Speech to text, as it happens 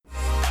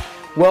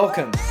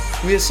Welcome.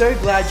 We are so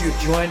glad you've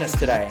joined us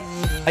today.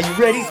 Are you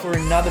ready for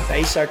another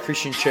Bayside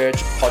Christian Church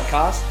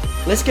podcast?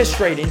 Let's get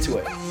straight into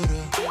it.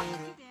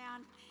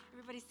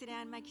 Everybody sit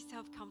down, make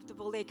yourself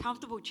comfortable. They're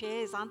comfortable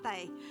chairs, aren't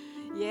they?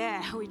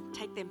 Yeah, we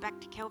take them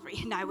back to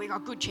Calvary. No, we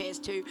got good chairs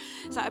too.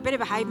 So I better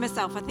behave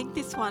myself. I think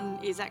this one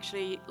is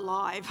actually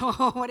live or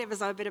whatever,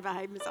 so I better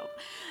behave myself.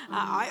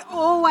 I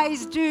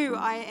always do.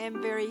 I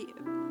am very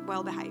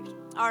well behaved.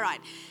 All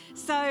right.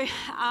 So,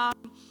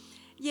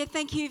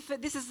 thank you for,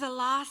 this is the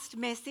last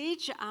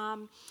message.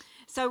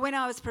 So when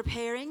I was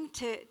preparing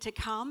to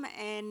come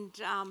and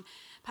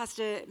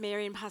Pastor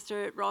Mary and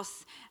Pastor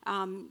Ross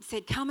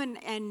said, come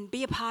and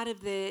be a part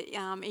of the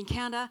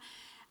Encounter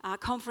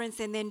conference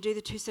and then do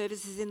the 2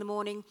 services in the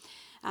morning.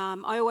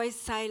 I always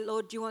say,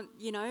 Lord, do you want,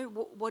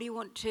 what do you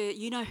want to,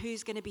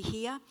 who's going to be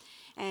here?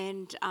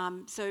 And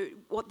so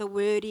what the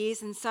word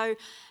is. And so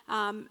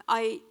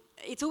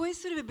it's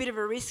always sort of a bit of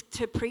a risk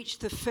to preach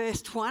the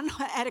first one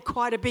at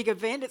quite a big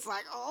event. It's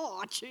like,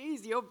 oh,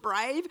 geez, you're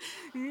brave.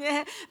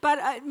 Yeah,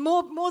 but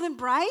more than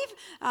brave,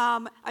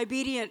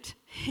 obedient.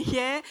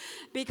 Yeah,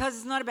 because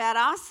it's not about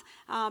us.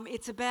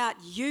 It's about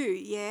you,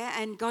 yeah,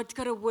 and God's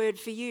got a word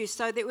for you.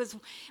 So there was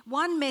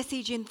one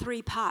message in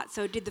 3 parts.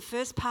 So I did the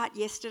first part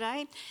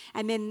yesterday,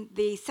 and then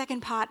the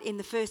second part in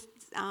the first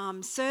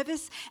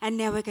service, and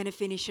now we're going to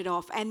finish it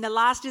off. And the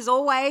last is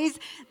always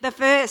the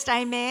first,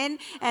 amen.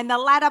 And the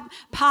latter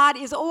part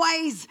is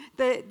always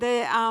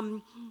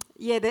the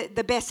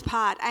best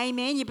part,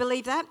 amen. You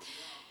believe that?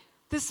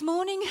 This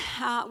morning,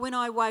 when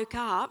I woke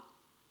up,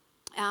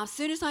 as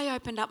soon as I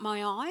opened up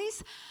my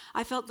eyes,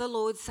 I felt the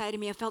Lord say to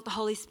me, I felt the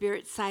Holy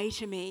Spirit say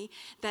to me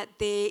that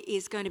there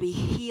is going to be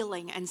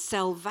healing and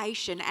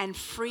salvation and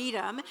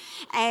freedom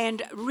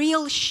and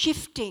real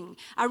shifting,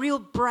 a real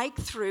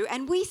breakthrough.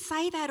 And we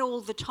say that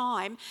all the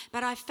time,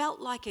 but I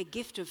felt like a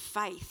gift of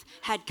faith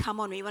had come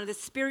on me, one of the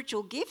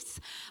spiritual gifts.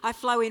 I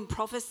flow in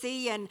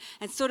prophecy and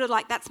sort of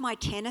like that's my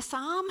tennis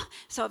arm.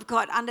 So I've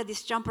got under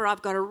this jumper,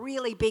 I've got a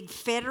really big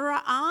Federer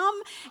arm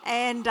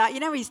and,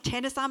 his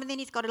tennis arm, and then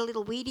he's got a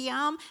little weedy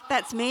arm.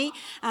 That's me.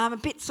 A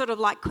bit sort of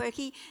like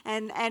quirky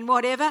and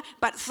whatever,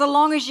 but so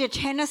long as your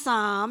tennis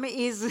arm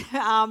is,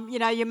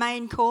 your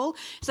main call.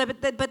 So,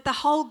 but the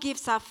whole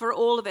gifts are for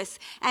all of us,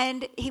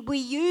 and we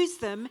use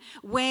them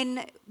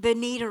when the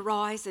need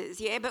arises.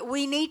 Yeah, but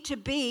we need to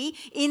be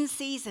in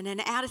season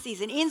and out of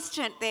season,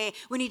 instant there.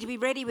 We need to be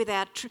ready with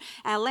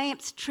our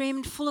lamps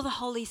trimmed, full of the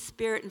Holy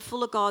Spirit and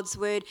full of God's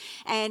word,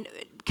 and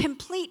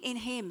complete in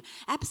Him,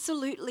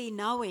 absolutely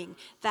knowing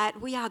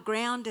that we are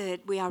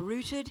grounded, we are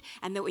rooted,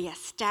 and that we are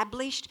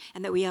established,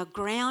 and that we are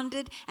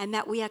grounded, and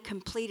that we are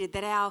completed,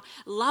 that our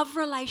love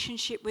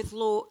relationship with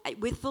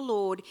the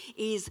Lord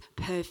is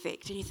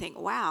perfect. And you think,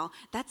 wow,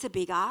 that's a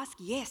big ask.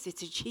 Yes,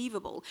 it's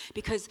achievable,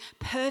 because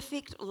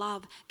perfect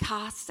love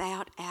casts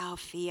out our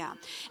fear.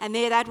 And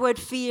there, that word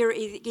fear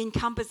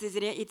encompasses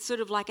it. It's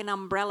sort of like an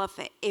umbrella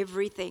for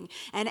everything.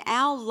 And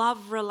our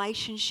love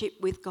relationship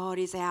with God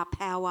is our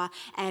power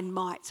and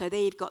might. So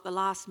there you've got the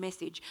last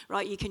message,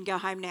 right? You can go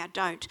home now.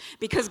 Don't,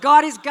 because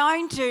God is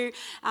going to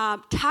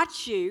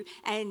touch you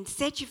and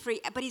set you free,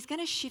 but He's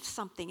going to shift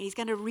something. He's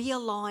going to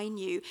realign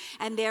you.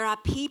 And there are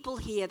people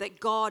here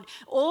that God,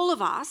 all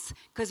of us,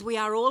 because we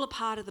are all a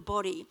part of the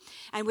body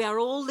and we are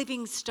all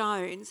living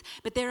stones,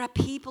 but there are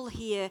people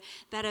here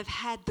that have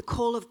had the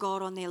call of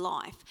God on their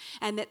life,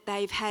 and that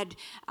they've had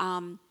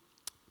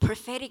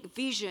prophetic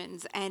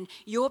visions and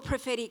your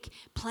prophetic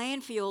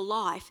plan for your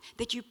life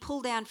that you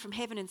pulled down from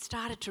heaven and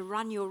started to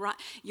run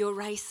your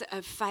race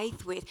of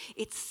faith with.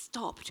 It's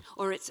stopped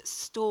or it's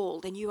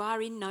stalled, and you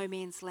are in no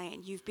man's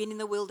land. You've been in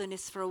the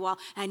wilderness for a while,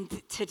 and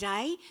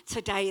today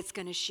it's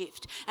going to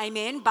shift.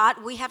 Amen.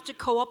 But we have to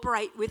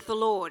cooperate with the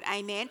Lord.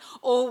 Amen.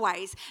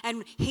 Always.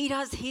 And He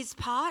does His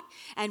part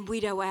and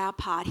we do our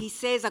part. He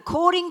says,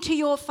 according to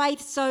your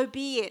faith, so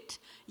be it.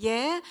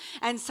 Yeah?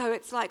 And so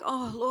it's like,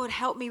 oh, Lord,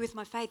 help me with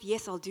my faith.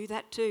 Yes, I'll do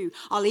that too.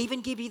 I'll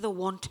even give you the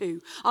want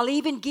to. I'll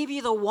even give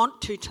you the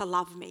want to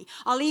love me.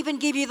 I'll even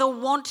give you the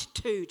want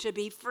to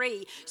be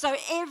free. So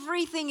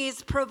everything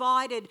is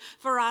provided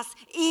for us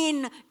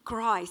in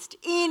Christ,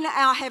 in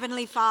our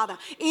Heavenly Father,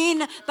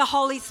 in the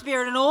Holy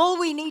Spirit. And all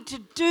we need to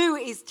do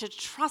is to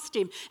trust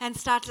Him and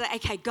start to say,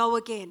 okay, go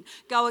again.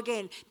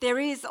 There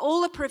is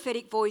all the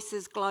prophetic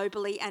voices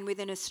globally and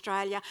within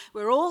Australia.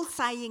 We're all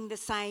saying the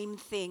same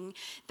thing,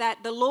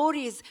 that the Lord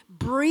is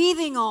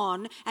breathing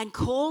on and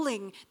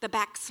calling the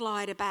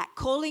backslider back,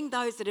 calling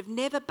those that have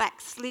never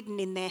backslidden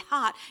in their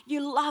heart.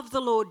 You love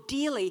the Lord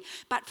dearly,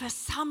 but for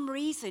some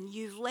reason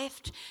you've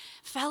left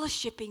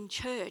fellowshipping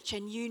church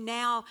and you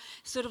now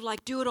sort of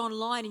like do it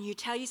online and you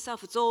tell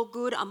yourself it's all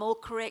good, I'm all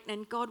correct,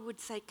 and God would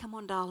say, come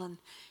on, darling,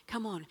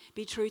 come on,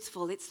 be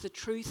truthful. It's the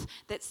truth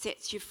that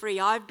sets you free.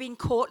 I've been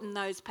caught in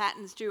those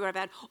patterns too, where I've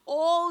had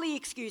all the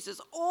excuses,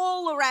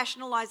 all the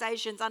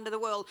rationalizations under the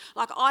world,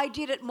 like I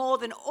did it more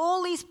than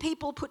all these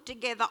people put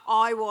together.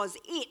 I was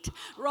it,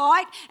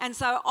 right? And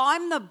so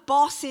I'm the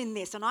boss in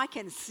this, and I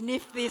can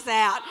sniff this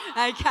out,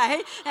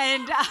 okay?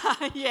 And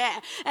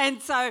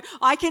and so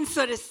I can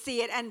sort of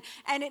see it, and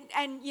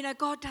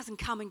God doesn't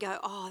come and go,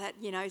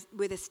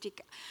 with a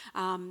stick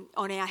on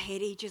our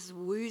head. He just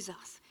woos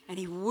us. And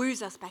he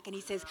woos us back and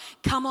he says,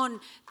 come on,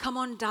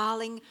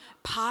 darling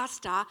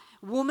pastor,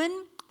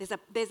 woman,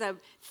 there's a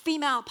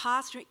female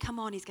pastor, come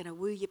on, he's going to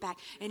woo you back.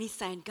 And he's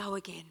saying, go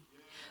again,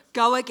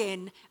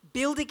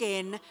 build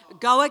again,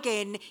 go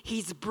again.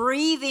 He's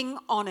breathing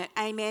on it,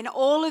 amen.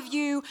 All of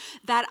you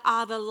that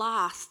are the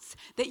lasts,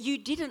 that you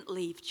didn't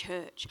leave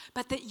church,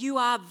 but that you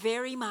are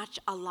very much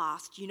a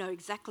last. You know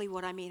exactly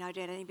what I mean. I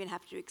don't even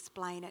have to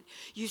explain it.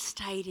 You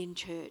stayed in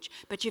church,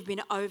 but you've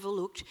been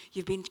overlooked,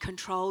 you've been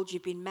controlled,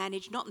 you've been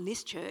managed, not in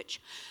this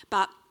church,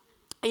 but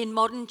in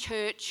modern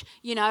church,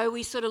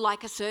 we sort of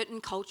like a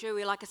certain culture,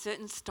 we like a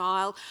certain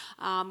style,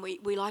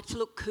 we like to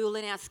look cool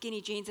in our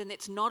skinny jeans, and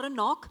it's not a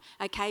knock,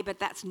 okay, but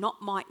that's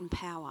not might and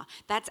power.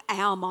 That's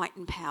our might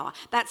and power.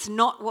 That's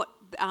not what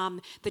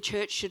the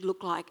church should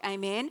look like,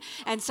 amen?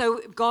 And so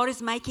God is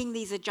making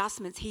these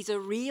adjustments. He's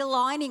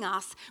realigning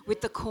us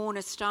with the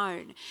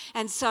cornerstone.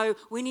 And so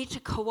we need to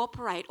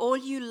cooperate. All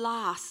you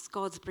lasts,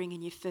 God's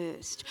bringing you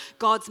first.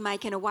 God's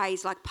making a way.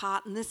 He's like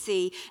parting the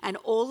sea and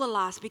all the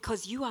lasts,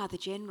 because you are the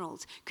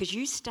generals, because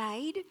you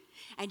stayed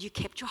and you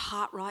kept your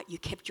heart right, you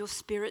kept your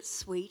spirit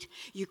sweet,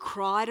 you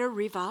cried a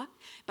river,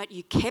 but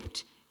you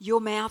kept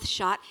your mouth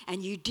shut,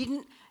 and you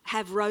didn't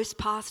have roast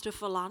pasta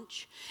for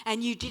lunch,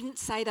 and you didn't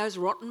say those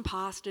rotten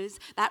pastors,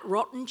 that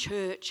rotten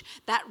church,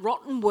 that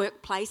rotten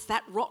workplace,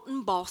 that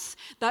rotten boss,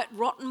 that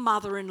rotten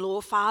mother-in-law,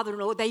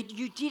 father-in-law.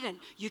 You didn't.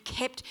 You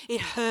kept it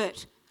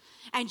hurt.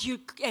 And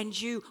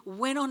you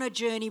went on a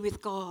journey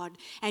with God,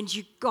 and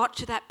you got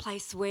to that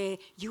place where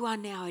you are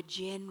now a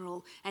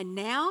general. And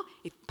now,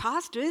 if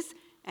pastors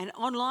and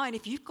online,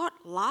 if you've got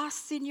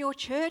lasts in your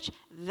church,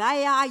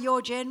 they are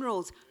your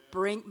generals.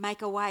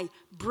 Make a way,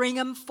 bring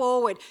them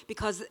forward,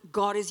 because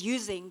God is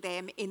using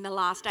them in the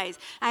last days.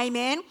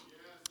 Amen.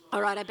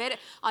 All right,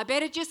 I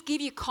better just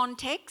give you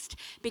context,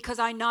 because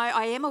I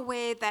am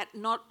aware that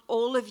not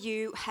all of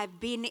you have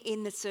been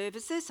in the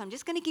services. So I'm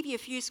just going to give you a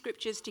few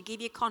scriptures to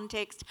give you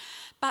context.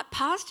 But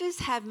pastors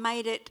have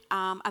made it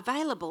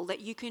available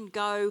that you can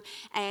go,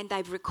 and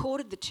they've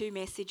recorded the 2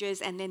 messages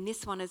and then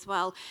this one as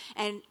well,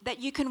 and that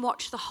you can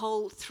watch the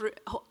whole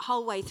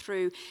way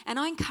through. And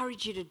I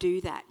encourage you to do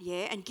that,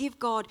 and give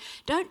God,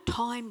 don't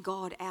time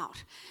God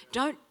out.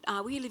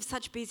 We live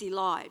such busy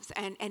lives,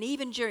 and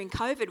even during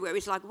COVID, where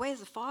it's like, where's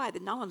the fire?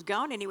 That no one's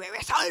going anywhere.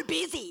 We're so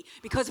busy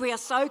because we are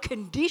so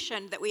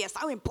conditioned that we are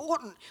so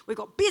important. We've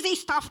got busy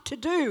stuff to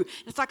do.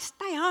 And it's like,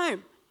 stay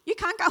home. You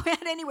can't go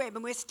out anywhere,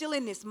 but we're still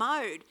in this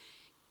mode.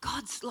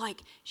 God's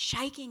like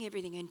shaking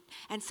everything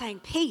and saying,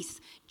 peace,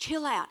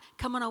 chill out.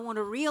 Come on, I want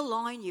to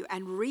realign you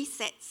and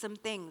reset some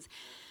things.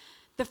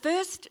 The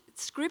first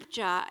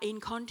scripture in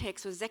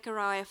context was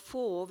Zechariah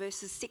 4,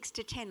 verses 6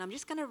 to 10. I'm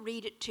just going to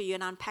read it to you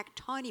and unpack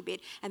a tiny bit,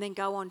 and then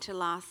go on to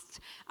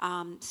last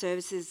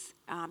service's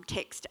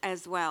text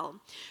as well,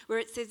 where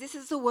it says, this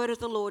is the word of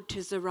the Lord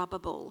to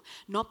Zerubbabel,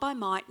 not by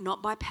might,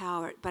 not by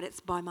power, but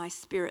it's by my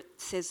spirit,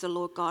 says the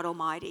Lord God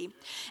Almighty.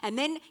 And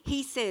then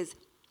he says,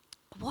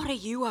 what are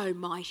you, O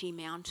mighty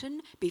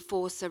mountain,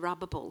 before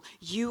Zerubbabel?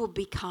 You will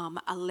become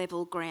a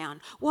level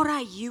ground. What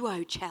are you,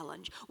 O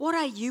challenge? What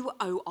are you,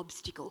 O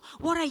obstacle?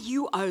 What are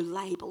you, O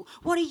label?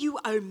 What are you,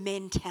 O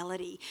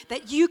mentality?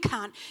 That you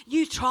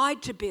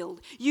tried to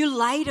build. You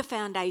laid a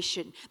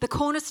foundation. The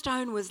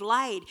cornerstone was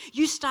laid.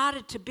 You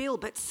started to build,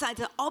 but so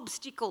the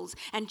obstacles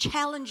and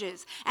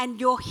challenges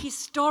and your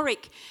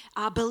historic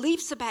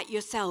beliefs about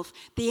yourself,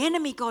 the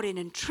enemy got in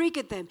and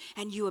triggered them,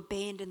 and you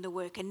abandoned the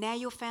work. And now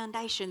your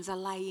foundations are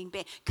laying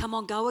bare. Come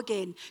on, go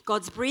again.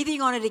 God's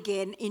breathing on it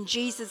again in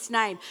Jesus'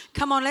 name.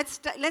 Come on, let's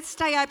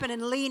stay open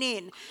and lean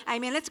in.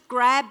 Amen. Let's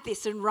grab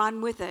this and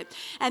run with it.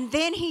 And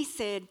then he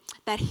said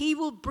that he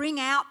will bring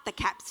out the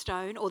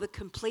capstone, or the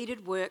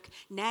completed work.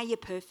 Now you're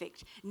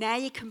perfect. Now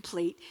you're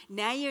complete.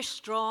 Now you're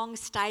strong,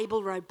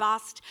 stable,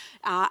 robust,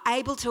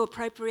 able to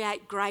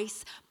appropriate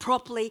grace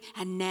properly,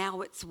 and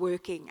now it's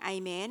working.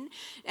 Amen.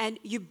 And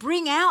you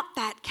bring out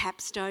that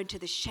capstone to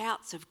the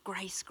shouts of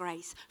grace,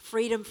 grace,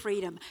 freedom,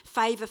 freedom,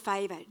 favor,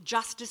 favor,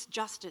 justice,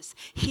 justice,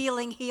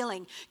 healing,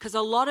 healing. Because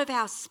a lot of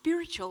our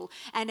spiritual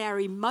and our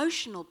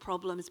emotional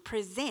problems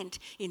present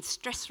in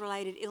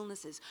stress-related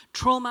illnesses,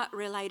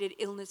 trauma-related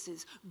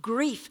illnesses,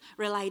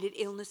 grief-related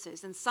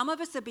illnesses. And some of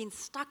us have been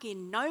stuck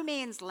in no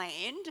man's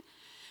land,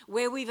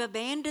 where we've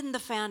abandoned the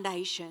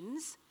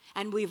foundations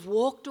and we've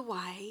walked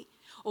away,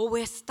 or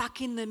we're stuck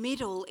in the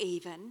middle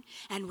even,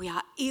 and we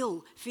are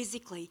ill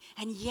physically.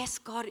 And yes,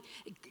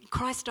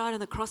 Christ died on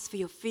the cross for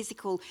your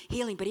physical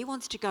healing, but he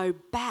wants to go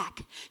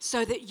back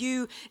so that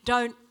you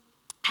don't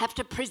have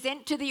to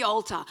present to the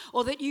altar,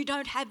 or that you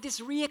don't have this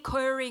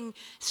reoccurring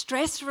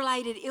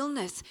stress-related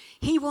illness.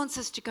 He wants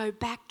us to go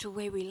back to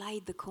where we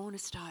laid the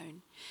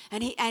cornerstone.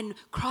 And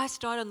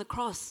Christ died on the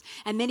cross.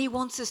 And then he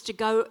wants us to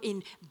go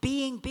in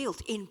being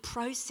built, in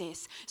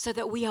process, so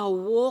that we are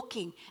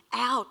walking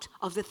out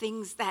of the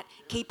things that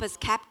keep us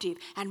captive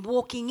and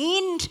walking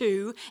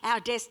into our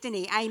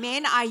destiny.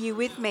 Amen? Are you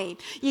with me?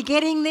 You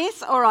getting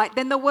this? All right.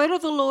 Then the word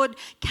of the Lord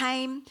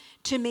came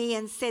to me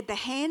and said, the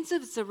hands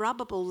of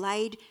Zerubbabel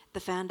laid the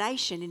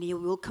foundation and he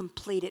will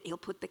complete it. He'll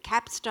put the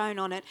capstone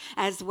on it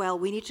as well.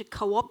 We need to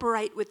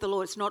cooperate with the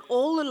Lord. It's not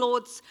all the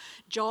Lord's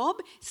job.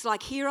 It's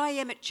like, here I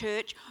am at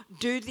church,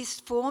 do this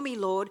for me,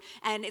 Lord.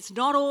 And it's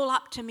not all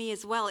up to me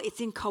as well.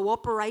 It's in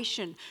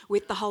cooperation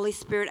with the Holy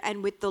Spirit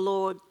and with the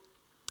Lord.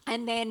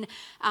 And then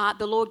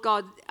the Lord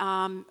God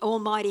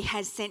Almighty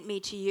has sent me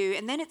to you.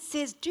 And then it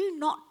says, do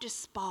not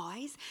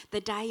despise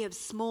the day of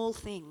small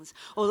things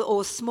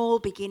or small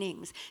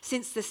beginnings.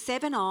 Since the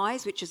 7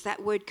 eyes, which is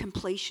that word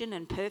completion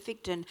and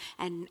perfect and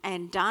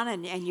done,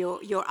 and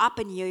you're up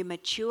and you're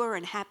mature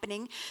and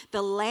happening,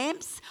 the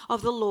lamps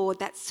of the Lord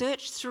that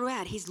search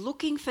throughout, he's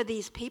looking for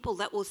these people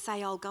that will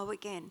say, I'll go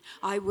again.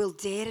 I will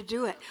dare to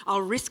do it.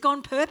 I'll risk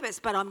on purpose,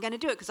 but I'm going to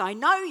do it because I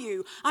know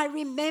you. I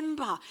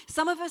remember.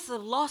 Some of us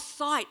have lost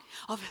sight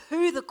of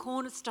who the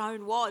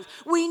cornerstone was.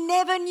 We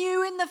never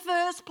knew in the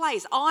first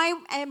place. I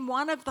am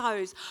one of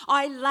those.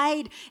 I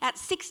laid at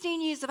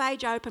 16 years of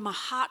age, I opened my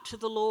heart to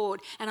the Lord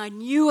and I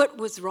knew it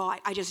was right.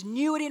 I just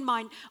knew it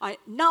I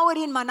know it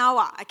in my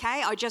Noah,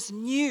 okay? I just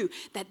knew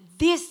that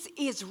this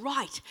is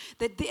right,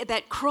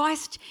 that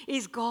Christ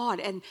is God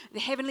and the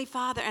Heavenly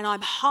Father, and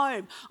I'm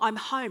home.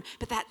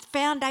 But that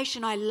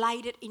foundation, I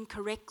laid it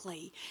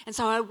incorrectly. And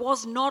so I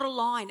was not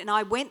aligned, and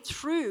I went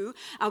through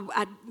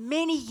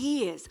many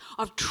years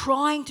of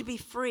trying to be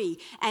free,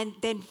 and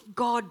then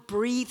God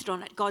breathed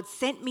on it. God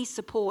sent me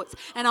supports,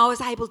 and I was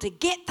able to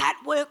get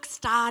that work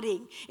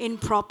starting in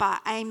proper.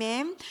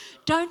 Amen.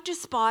 Don't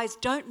despise,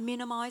 don't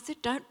minimize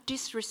it, don't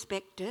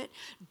disrespect it.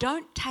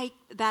 Don't take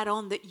that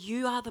on that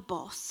you are the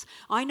boss.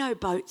 I know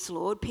boats,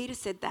 Lord. Peter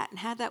said that, and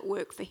how'd that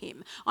work for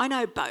him? I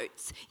know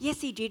boats.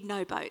 Yes, he did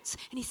know boats,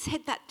 and he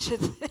said that to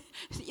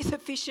the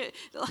fisher,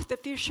 like the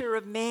fisher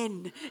of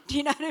men. Do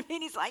you know what I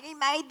mean? He's like, he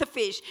made the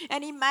fish,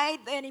 and he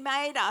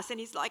made us, and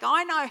he's like,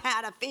 I know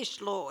how to fish,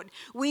 Lord.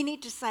 We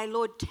need to say,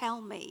 Lord,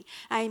 tell me.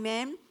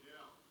 Amen.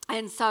 Yeah.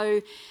 And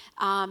so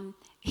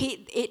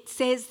it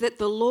says that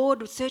the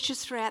Lord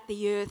searches throughout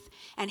the earth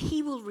and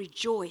he will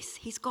rejoice.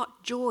 He's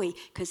got joy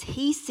because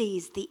he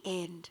sees the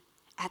end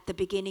at the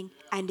beginning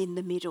and in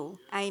the middle.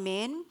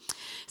 Amen.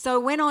 So I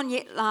went on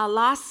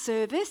last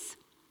service,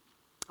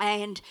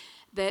 and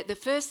the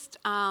first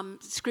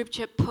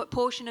scripture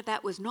portion of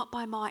that was not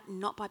by might and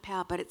not by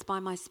power, but it's by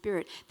my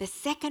Spirit. The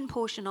second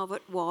portion of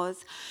it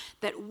was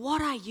that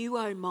what are you,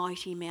 O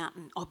mighty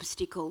mountain,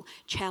 obstacle,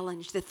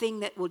 challenge, the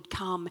thing that would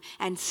come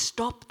and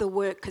stop the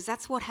work, because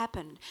that's what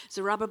happened.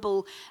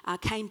 Zerubbabel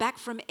came back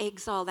from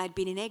exile. They'd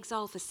been in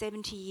exile for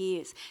 70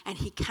 years, and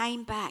he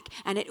came back,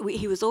 and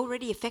he was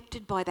already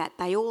affected by that.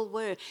 They all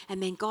were,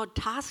 and then God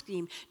tasked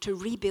him to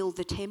rebuild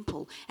the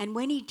temple. And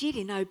when he did,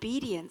 in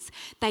obedience,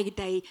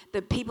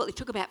 the people, it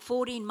took about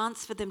 14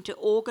 months for them to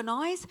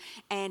organise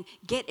and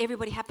get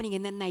everybody happening,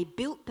 and then they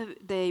built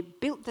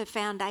the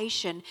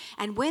foundation.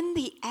 And when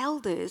the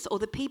elders or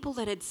the people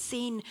that had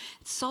seen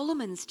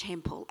Solomon's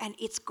temple and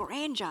its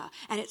grandeur,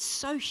 and it's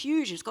so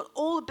huge, it's got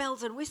all the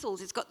bells and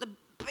whistles, it's got the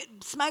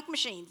smoke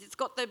machines, it's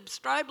got the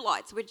strobe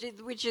lights, which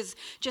is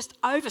just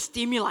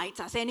overstimulates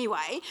us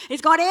anyway.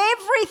 It's got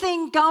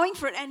everything going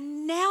for it,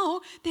 and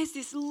now there's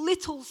this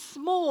little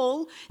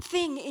small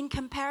thing in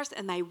comparison,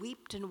 and they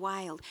wept and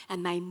wailed,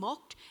 and they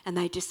mocked, and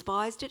they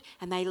despised it,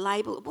 and they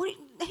labelled it.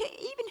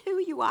 Even who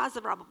you are,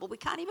 Zerubbabel, we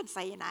can't even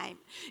say your name.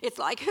 It's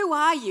like, who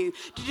are you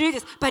to do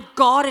this? But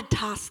God had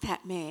tasked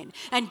that man,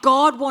 and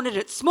God wanted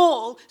it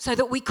small so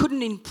that we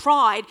couldn't in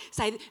pride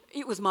say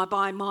it was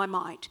by my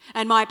might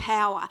and my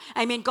power.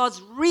 Amen.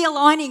 God's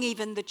realigning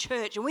even the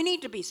church, and we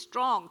need to be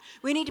strong.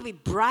 We need to be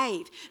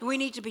brave, and we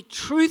need to be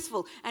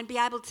truthful and be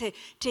able to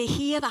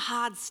hear the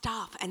hard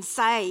stuff and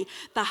say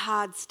the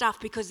hard stuff,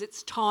 because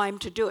it's time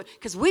to do it,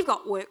 because we've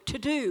got work to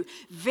do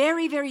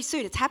very, very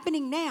soon. It's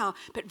happening now,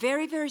 but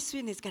very, very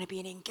soon there's going to be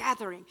an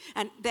ingathering,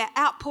 and the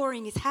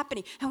outpouring is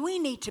happening, and we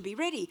need to be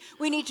ready.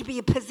 We need to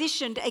be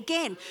positioned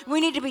again. We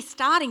need to be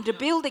starting to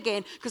build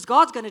again, because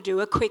God's going to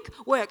do a quick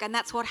work, and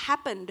that's what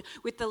happened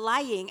with the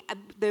laying,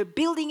 the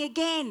building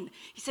again.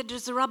 He said to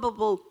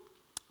Zerubbabel,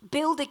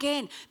 build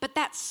again. But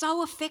that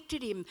so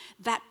affected him,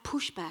 that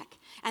pushback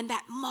and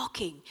that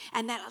mocking,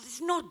 and that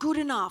it's not good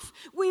enough.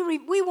 We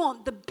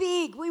want the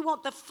big, we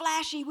want the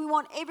flashy, we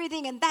want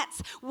everything, and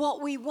that's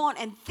what we want.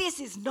 And this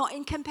is not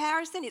in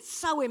comparison. It's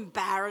so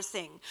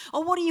embarrassing.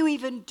 Or what are you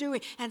even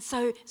doing? And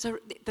so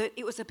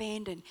it was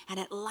abandoned, and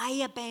it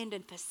lay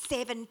abandoned for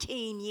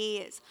 17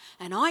 years.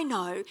 And I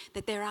know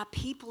that there are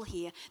people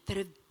here that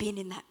have been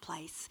in that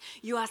place.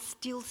 You are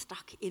still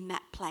stuck in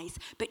that place,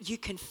 but you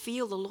can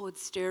feel the Lord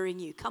stirring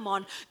you. Come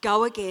on,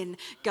 go again,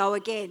 go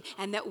again.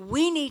 And that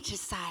we need to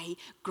say,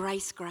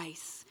 grace,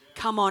 grace.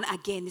 Come on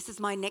again. This is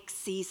my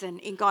next season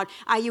in God.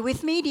 Are you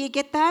with me? Do you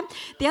get that?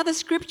 The other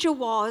scripture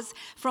was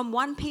from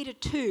 1 Peter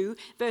 2,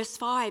 verse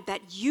 5,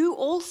 that you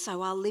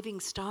also are living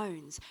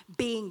stones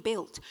being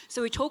built.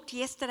 So we talked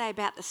yesterday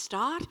about the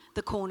start,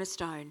 the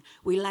cornerstone.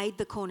 We laid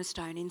the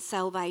cornerstone in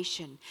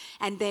salvation.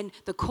 And then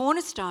the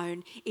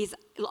cornerstone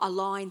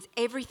aligns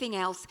everything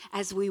else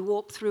as we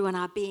walk through and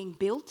are being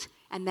built,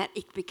 and that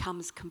it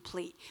becomes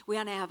complete. We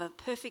now have a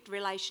perfect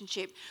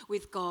relationship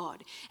with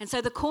God. And so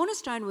the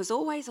cornerstone was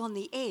always on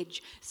the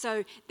edge.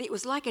 So it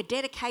was like a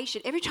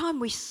dedication. Every time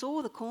we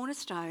saw the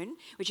cornerstone,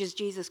 which is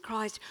Jesus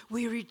Christ,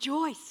 we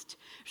rejoiced.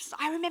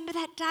 I remember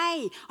that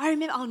day.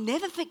 I'll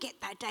never forget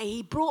that day.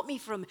 He brought me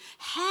from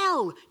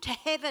hell to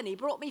heaven. He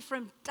brought me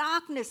from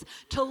darkness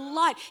to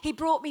light. He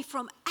brought me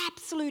from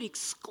absolute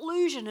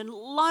exclusion and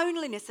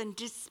loneliness and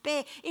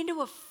despair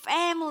into a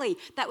family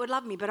that would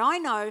love me. But I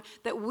know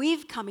that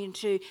we've come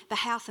into the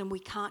house and we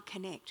can't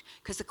connect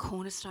because the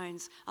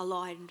cornerstone's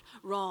aligned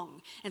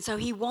wrong. And so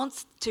he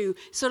wants to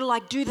sort of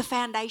like do the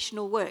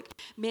foundational work.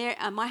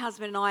 My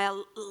husband and I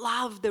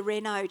love the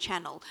Reno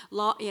channel,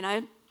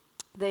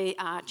 the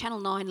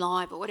Channel 9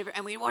 Live or whatever,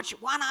 and we watch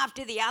one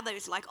after the other.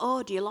 It's like,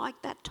 oh, do you like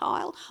that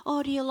tile?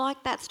 Oh, do you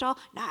like that style?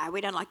 No,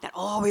 we don't like that.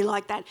 Oh, we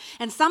like that.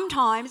 And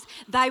sometimes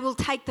they will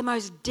take the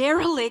most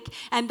derelict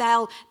and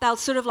they'll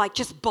sort of like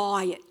just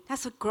buy it.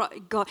 That's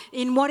what God,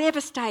 in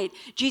whatever state,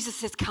 Jesus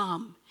says,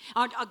 come.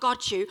 I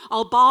got you,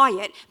 I'll buy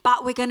it,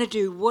 but we're going to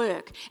do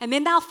work. And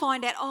then they'll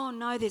find out, oh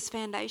no, there's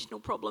foundational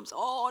problems.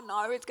 Oh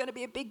no, it's going to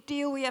be a big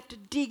deal. We have to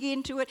dig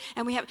into it.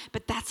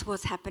 But that's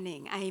what's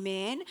happening,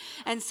 amen?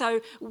 And so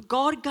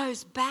God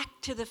goes back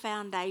to the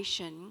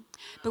foundation,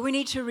 but we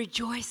need to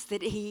rejoice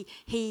that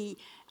He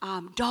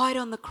died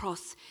on the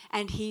cross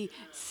and he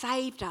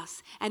saved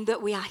us and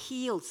that we are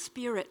healed,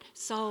 spirit,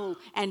 soul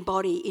and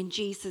body in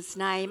Jesus'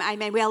 name.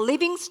 Amen. We are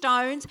living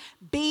stones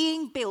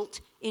being built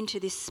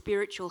into this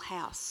spiritual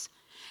house.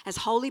 As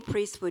holy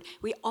priesthood,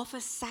 we offer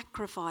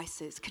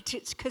sacrifices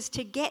because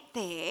to get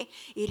there,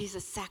 it is a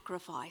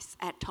sacrifice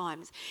at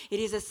times. It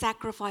is a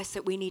sacrifice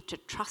that we need to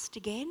trust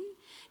again,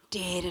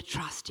 dare to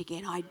trust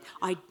again.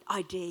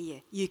 I dare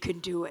you. You can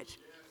do it.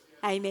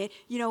 Amen.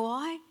 You know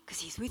why? Because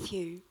he's with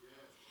you.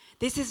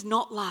 This is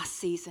not last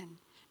season.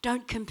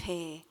 Don't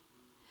compare.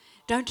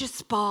 Don't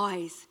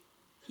despise.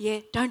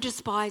 Don't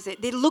despise it.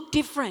 It'll look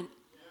different.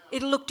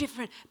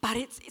 But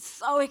it's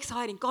so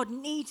exciting. God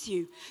needs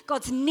you.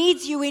 God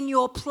needs you in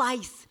your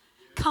place.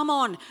 Come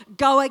on,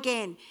 go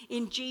again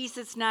in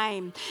Jesus'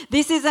 name.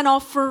 This is an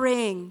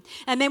offering.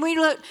 And then we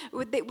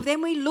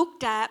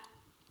looked at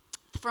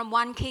from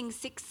 1 Kings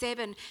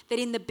 6:7 that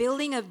in the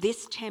building of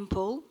this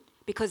temple,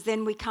 because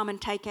then we come and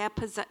take our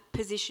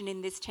position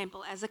in this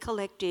temple as a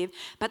collective.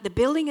 But the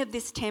building of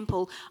this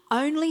temple,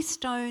 only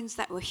stones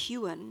that were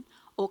hewn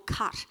or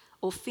cut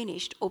or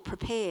finished or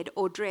prepared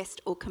or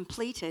dressed or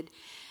completed,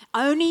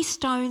 only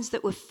stones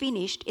that were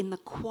finished in the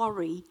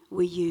quarry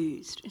were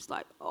used. It's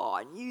like, oh,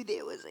 I knew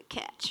there was a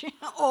catch.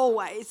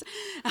 Always.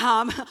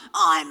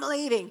 I'm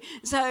leaving.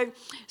 So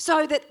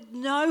that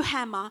no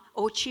hammer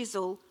or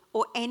chisel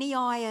or any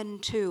iron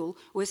tool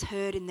was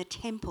heard in the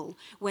temple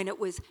when it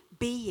was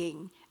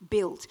being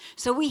built.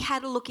 So we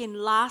had a look in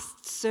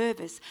last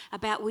service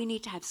about we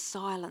need to have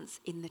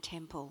silence in the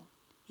temple.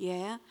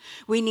 Yeah?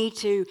 We need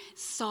to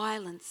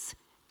silence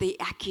the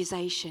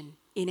accusation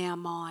in our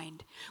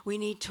mind. We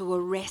need to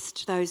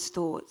arrest those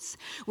thoughts.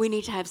 We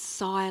need to have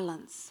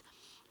silence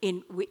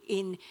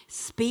in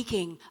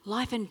speaking.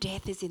 Life and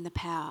death is in the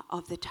power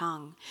of the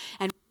tongue.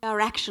 And we are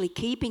actually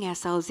keeping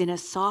ourselves in a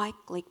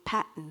cyclic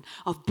pattern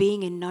of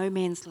being in no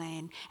man's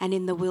land and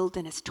in the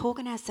wilderness,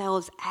 talking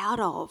ourselves out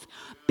of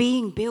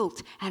being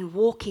built and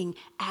walking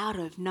out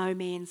of no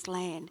man's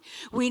land.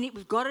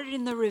 We've got it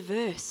in the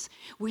reverse.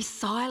 We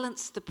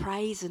silence the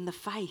praise and the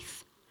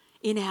faith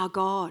in our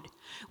God.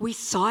 We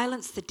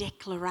silence the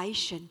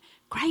declaration,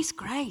 grace,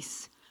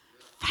 grace.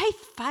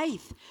 Faith,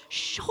 faith.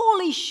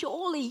 Surely,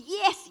 surely.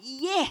 Yes,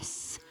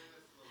 yes.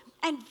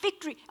 And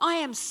victory. I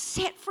am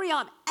set free.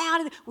 I'm out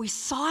of it. We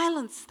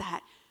silence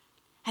that.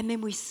 And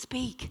then we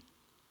speak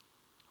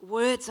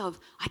words of,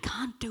 I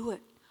can't do it.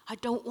 I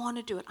don't want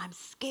to do it. I'm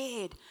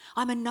scared.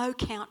 I'm a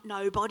no-count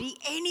nobody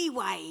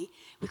anyway.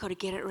 We've got to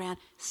get it around.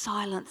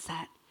 Silence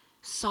that.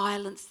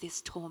 Silence this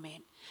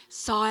torment.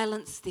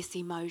 Silence this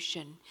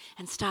emotion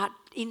and start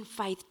in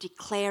faith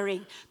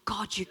declaring,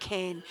 God, you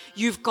can.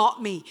 You've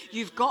got me.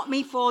 You've got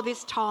me for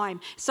this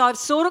time. So I've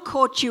sort of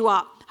caught you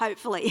up,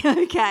 hopefully.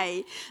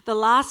 Okay. The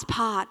last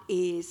part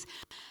is,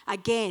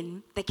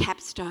 again, the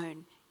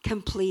capstone,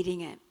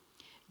 completing it.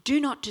 Do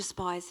not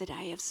despise the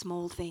day of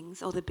small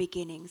things or the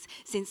beginnings,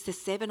 since the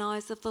seven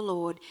eyes of the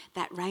Lord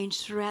that range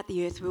throughout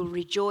the earth will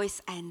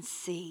rejoice and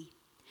see.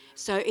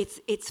 So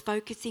it's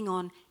focusing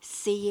on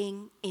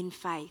seeing in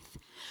faith.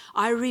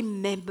 I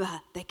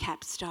remember the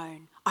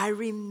capstone. I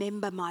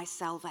remember my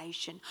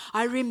salvation.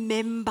 I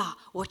remember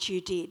what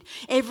you did.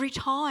 Every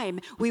time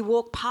we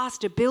walk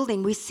past a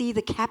building, we see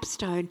the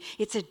capstone.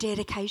 It's a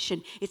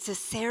dedication. It's a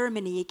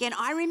ceremony. Again,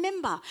 I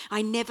remember.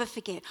 I never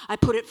forget. I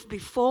put it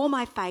before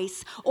my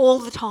face all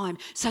the time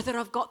so that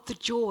I've got the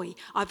joy.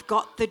 I've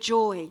got the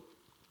joy.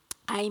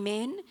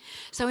 Amen.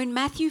 So in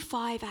Matthew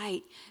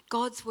 5:8,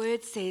 God's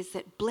word says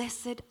that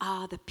blessed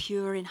are the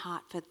pure in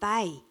heart, for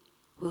they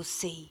will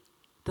see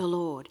the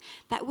Lord.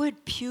 That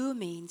word pure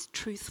means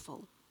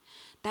truthful.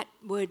 That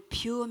word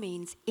pure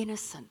means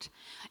innocent.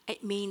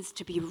 It means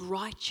to be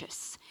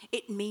righteous.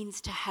 It means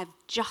to have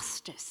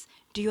justice.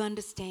 Do you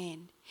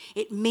understand?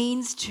 It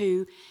means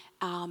to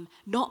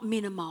not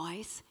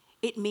minimize.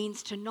 It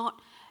means to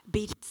not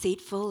be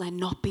deceitful and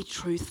not be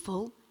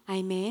truthful.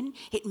 Amen.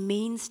 It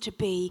means to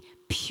be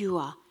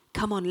pure.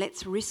 Come on,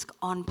 let's risk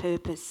on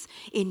purpose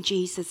in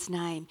Jesus'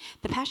 name.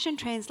 The Passion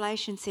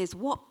Translation says,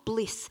 what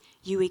bliss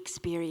you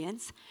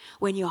experience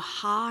when your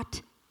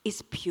heart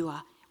is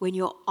pure, when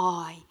your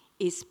eye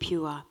is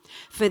pure.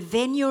 For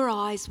then your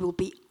eyes will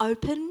be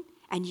open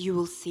and you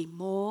will see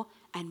more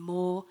and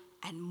more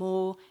and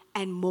more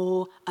and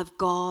more of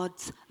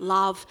God's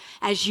love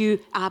as you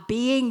are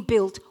being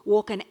built,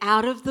 walking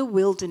out of the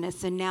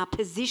wilderness and now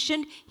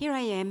positioned, here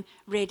I am,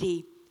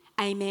 ready.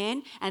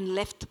 Amen. And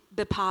left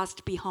the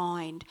past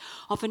behind.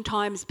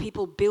 Oftentimes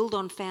people build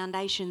on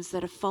foundations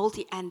that are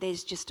faulty and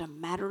there's just a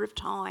matter of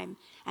time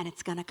and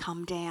it's going to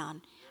come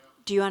down.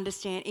 Do you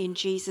understand? In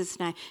Jesus'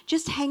 name.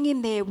 Just hang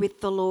in there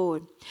with the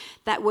Lord.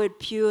 That word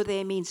pure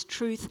there means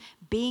truth,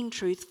 being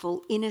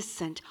truthful,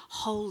 innocent,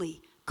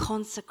 holy,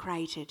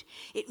 consecrated.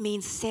 It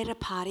means set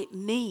apart. It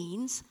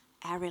means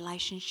our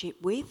relationship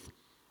with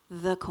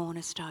the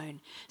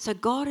cornerstone. So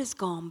God has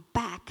gone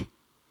back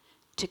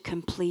to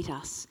complete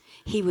us.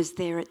 He was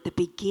there at the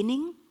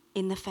beginning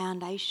in the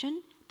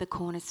foundation, the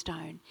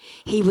cornerstone.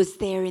 He was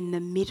there in the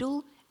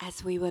middle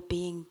as we were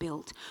being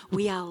built.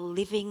 We are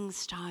living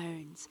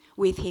stones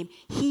with him.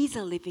 He's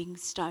a living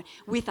stone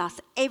with us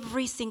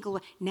every single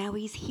way. Now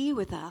he's here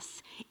with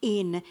us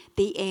in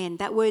the end.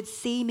 That word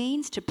see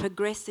means to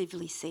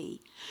progressively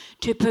see,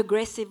 to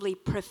progressively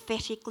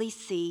prophetically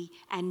see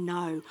and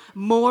know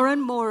more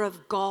and more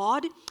of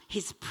God,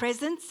 his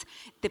presence,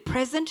 the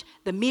present,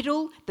 the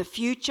middle, the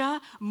future,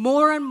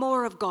 more and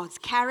more of God's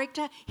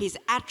character, his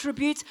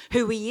attributes,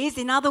 who he is.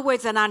 In other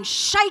words, an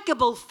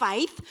unshakable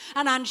faith,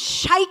 an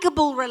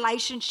unshakable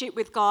relationship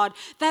with God,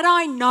 that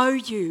I know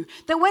you,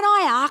 that when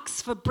I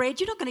ask for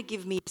bread, you're not going to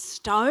give me a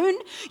stone.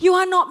 You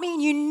are not me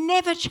and you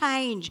never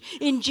change.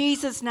 In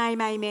Jesus' name,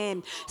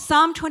 amen.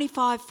 Psalm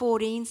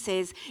 25:14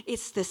 says,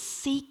 it's the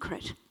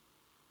secret.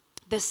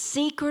 The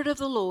secret of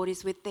the Lord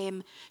is with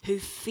them who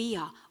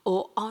fear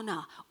or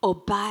honour,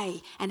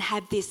 obey, and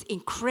have this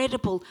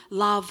incredible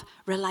love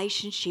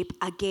relationship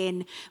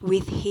again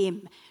with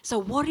him. So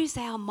what is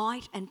our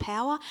might and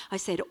power? I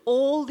said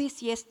all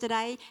this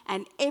yesterday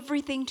and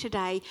everything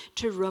today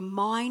to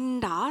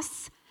remind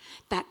us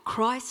that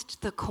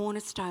Christ, the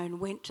cornerstone,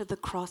 went to the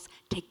cross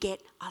to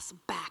get us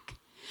back.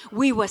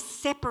 We were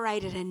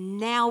separated and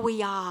now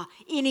we are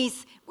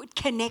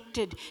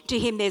connected to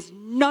him. There's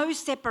no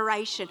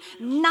separation.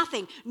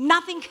 Nothing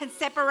can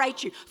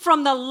separate you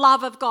from the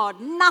love of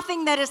God.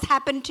 Nothing that has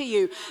happened to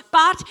you.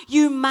 But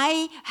you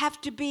may have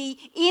to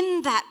be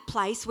in that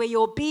place where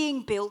you're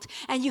being built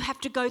and you have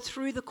to go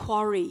through the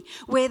quarry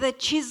where the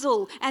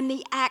chisel and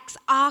the axe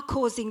are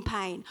causing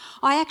pain.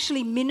 I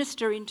actually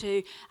minister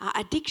into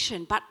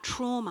addiction, but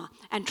trauma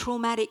and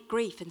traumatic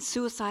grief and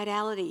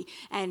suicidality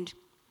and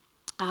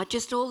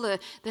just all the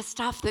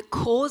stuff that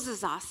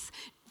causes us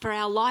for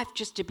our life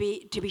just to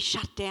be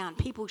shut down.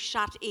 People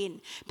shut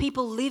in.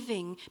 People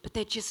living, but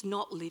they're just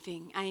not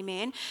living.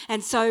 Amen.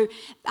 And so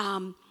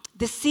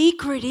the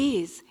secret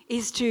is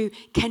to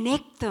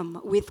connect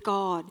them with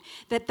God,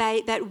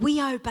 that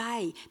we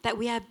obey, that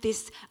we have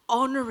this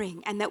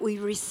honouring and that we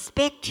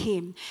respect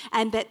him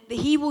and that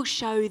he will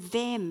show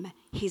them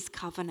his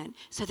covenant.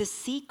 So the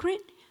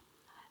secret,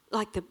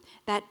 like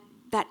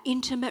that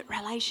intimate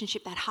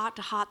relationship, that heart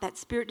to heart, that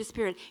spirit to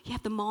spirit, you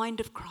have the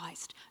mind of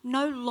Christ.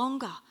 No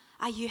longer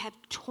are you have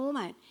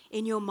torment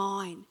in your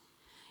mind.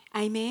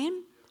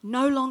 Amen?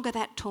 No longer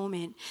that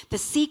torment. The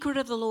secret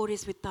of the Lord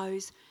is with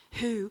those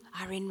who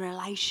are in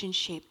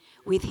relationship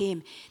with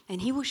him.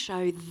 And he will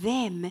show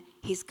them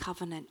his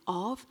covenant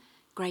of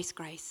grace,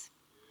 grace,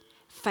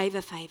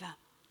 favour, favour,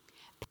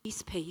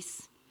 peace,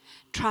 peace,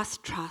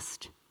 trust,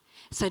 trust.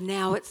 So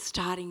now it's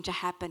starting to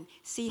happen.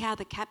 See how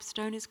the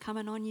capstone is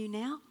coming on you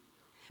now?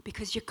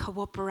 Because you're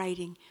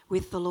cooperating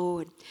with the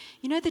Lord.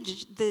 You know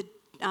the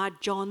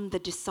John the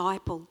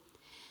disciple,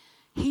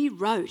 he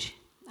wrote,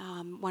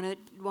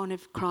 one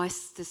of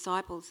Christ's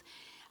disciples,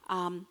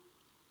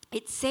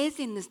 it says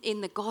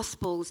in the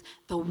Gospels,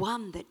 the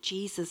one that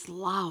Jesus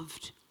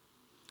loved.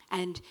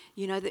 And,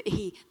 you know,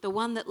 the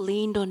one that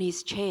leaned on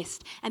his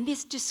chest. And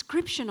this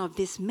description of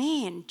this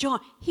man,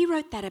 John, he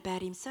wrote that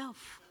about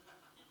himself.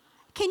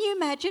 Can you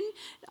imagine?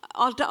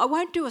 I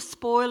won't do a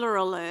spoiler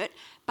alert,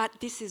 but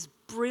this is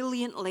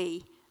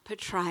brilliantly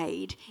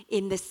portrayed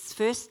in this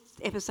first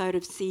episode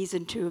of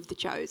season 2 of The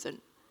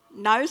Chosen.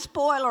 No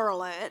spoiler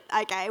alert,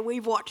 okay,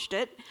 we've watched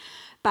it.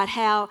 But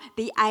how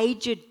the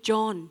aged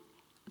John,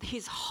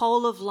 his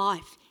whole of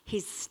life,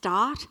 his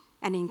start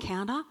and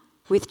encounter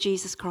with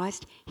Jesus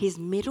Christ, his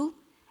middle,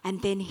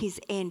 and then his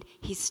end,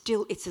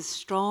 it's as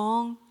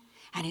strong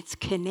and it's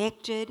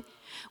connected.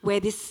 Where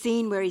this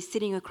scene where he's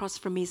sitting across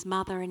from his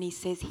mother and he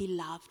says, he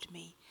loved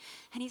me.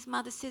 And his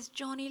mother says,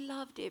 John, he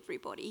loved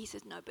everybody. He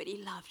says, no, but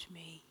he loved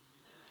me.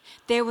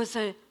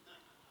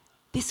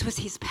 This was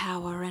his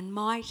power and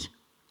might.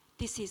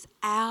 This is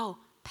our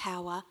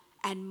power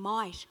and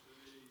might.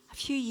 A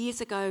few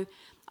years ago,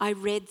 I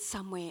read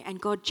somewhere and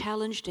God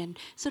challenged and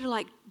sort of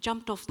like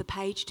jumped off the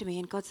page to me,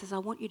 and God says, I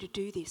want you to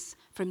do this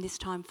from this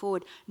time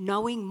forward,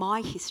 knowing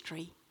my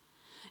history,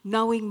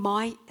 knowing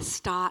my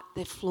start,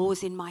 the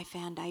flaws in my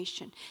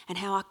foundation, and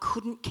how I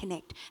couldn't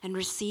connect and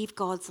receive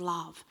God's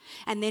love.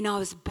 And then I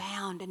was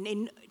bound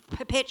and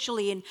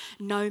perpetually in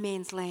no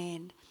man's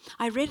land.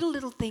 I read a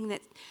little thing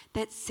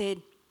that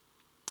said,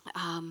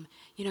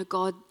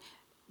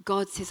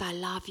 God says, I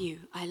love you,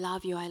 I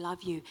love you, I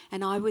love you.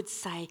 And I would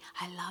say,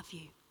 I love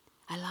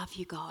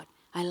you, God,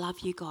 I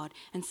love you, God.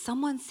 And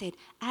someone said,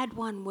 add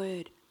one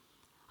word,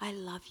 I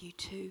love you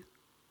too.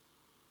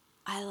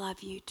 I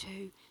love you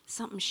too.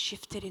 Something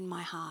shifted in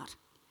my heart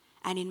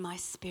and in my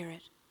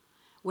spirit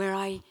where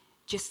I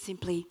just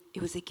simply,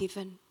 it was a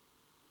given.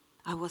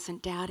 I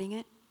wasn't doubting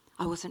it.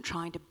 I wasn't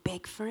trying to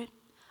beg for it.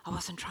 I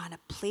wasn't trying to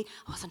plead.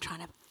 I wasn't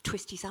trying to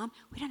twist his arm.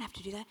 We don't have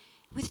to do that.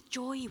 With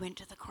joy he went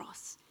to the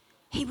cross.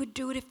 He would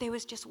do it if there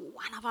was just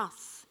one of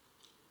us.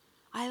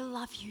 I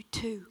love you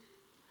too.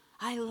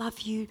 I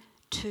love you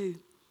too.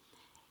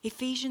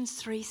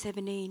 Ephesians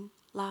 3:17,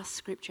 last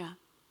scripture.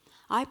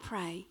 I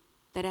pray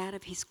that out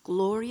of his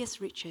glorious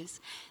riches,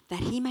 that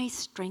he may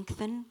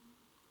strengthen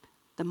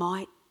the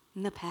might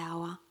and the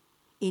power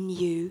in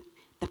you,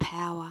 the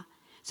power,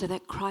 so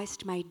that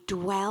Christ may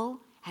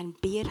dwell and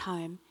be at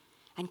home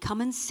and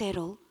come and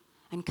settle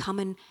and come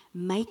and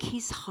make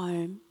his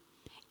home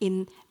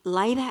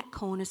lay that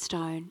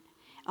cornerstone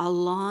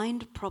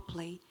aligned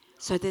properly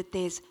so that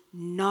there's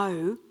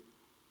no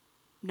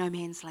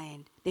man's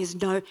land. There's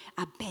no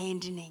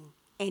abandoning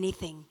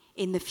anything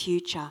in the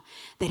future.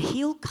 That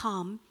he'll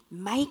come,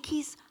 make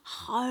his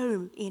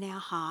home in our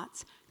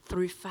hearts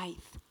through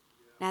faith.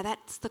 Now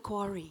that's the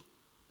quarry.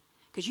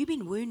 Because you've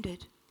been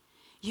wounded.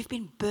 You've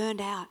been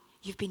burned out.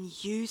 You've been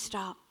used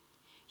up.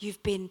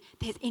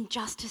 There's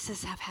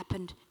injustices have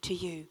happened to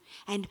you.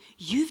 And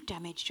you've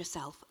damaged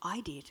yourself.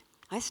 I did.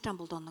 I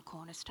stumbled on the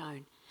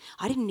cornerstone.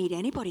 I didn't need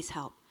anybody's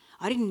help.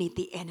 I didn't need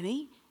the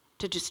enemy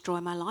to destroy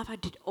my life. I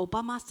did it all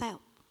by myself.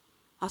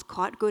 I was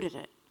quite good at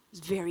it. I was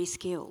very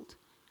skilled.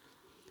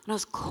 And I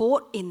was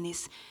caught in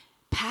this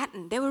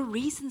pattern. There were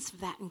reasons for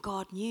that, and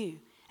God knew.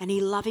 And he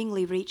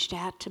lovingly reached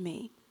out to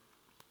me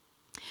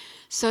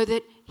so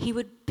that he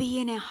would be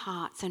in our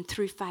hearts and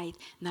through faith.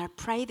 And I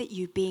pray that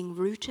you, being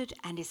rooted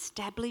and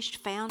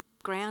established,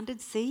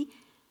 grounded,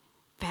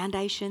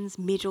 foundations,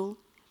 middle,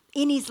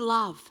 in his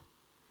love.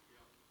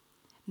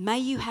 May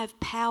you have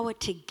power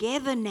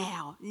together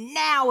now.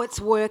 Now it's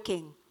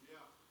working.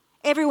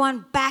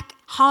 Everyone back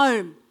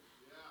home.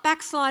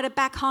 Backslider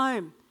back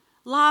home.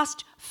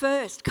 Last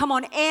first. Come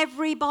on,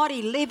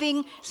 everybody,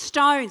 living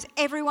stones,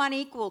 everyone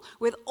equal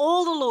with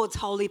all the Lord's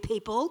holy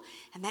people.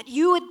 And that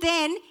you would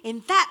then,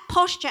 in that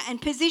posture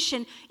and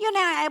position, you're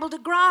now able to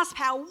grasp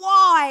how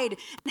wide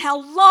and how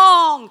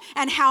long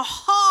and how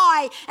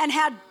high and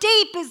how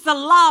deep is the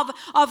love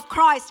of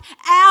Christ.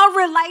 Our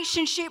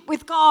relationship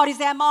with God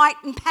is our might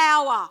and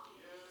power.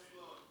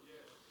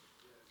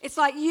 It's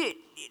like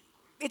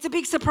it's a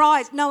big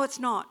surprise. No, it's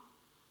not.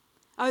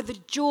 Oh, the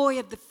joy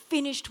of the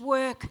finished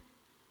work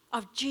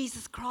of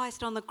Jesus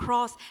Christ on the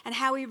cross, and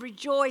how he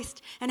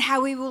rejoiced and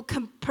how he will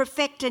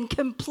perfect and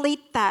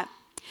complete that.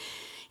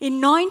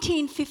 In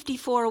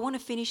 1954, I want to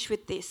finish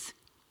with this.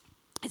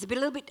 It's a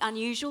little bit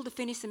unusual to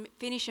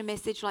finish a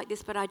message like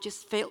this, but I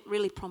just felt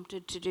really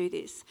prompted to do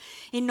this.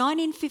 In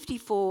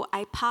 1954,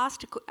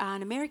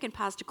 an American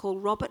pastor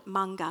called Robert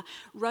Munger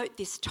wrote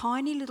this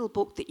tiny little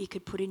book that you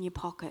could put in your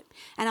pocket.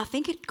 And I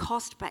think it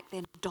cost back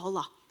then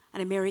 $1. An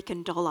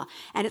American dollar.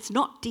 And it's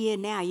not dear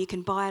now. You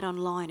can buy it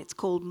online. It's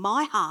called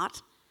My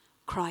Heart,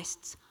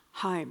 Christ's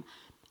Home.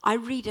 I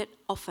read it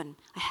often.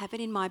 I have it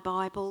in my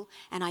Bible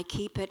and I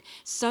keep it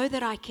so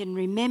that I can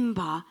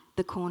remember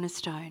the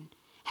cornerstone.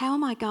 How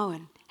am I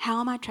going?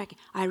 How am I tracking?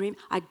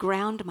 I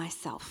ground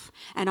myself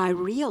and I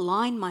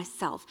realign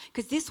myself,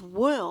 because this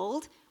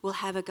world will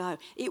have a go.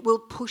 It will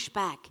push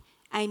back.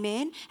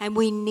 Amen? And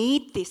we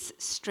need this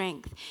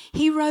strength.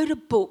 He wrote a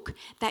book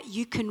that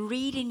you can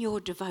read in your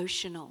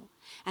devotional.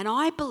 And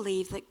I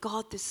believe that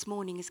God this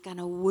morning is going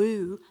to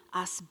woo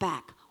us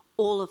back,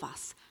 all of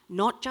us,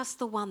 not just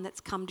the one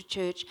that's come to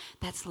church,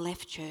 that's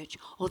left church,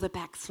 or the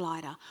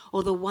backslider,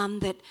 or the one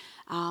that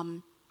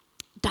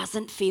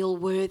doesn't feel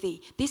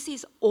worthy. This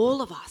is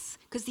all of us,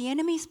 because the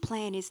enemy's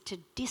plan is to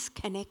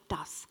disconnect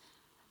us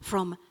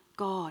from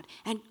God.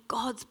 And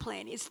God's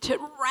plan is to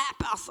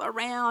wrap us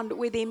around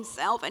with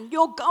himself, and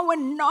you're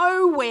going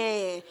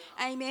nowhere.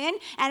 Amen.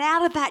 And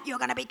out of that, you're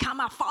going to become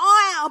a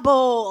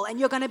fireball and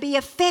you're going to be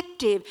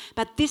effective.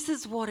 But this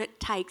is what it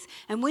takes.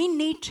 And we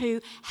need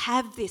to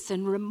have this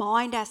and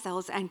remind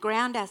ourselves and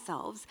ground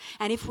ourselves.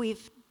 And if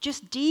we've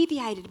just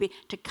deviated a bit,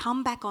 to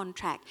come back on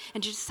track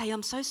and just say,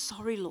 I'm so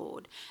sorry,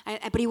 Lord.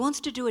 But he wants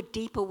to do a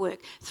deeper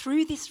work.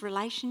 Through this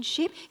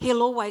relationship,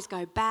 he'll always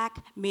go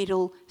back,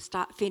 middle,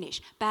 start,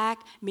 finish. Back,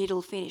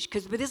 middle, finish.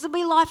 Because this will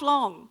be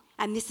lifelong,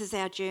 and this is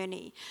our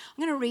journey.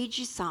 I'm going to read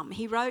you some.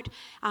 He wrote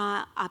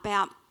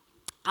about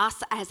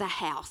us as a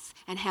house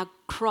and how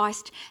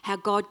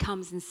God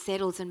comes and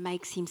settles and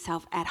makes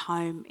himself at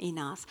home in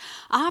us.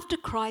 After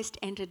Christ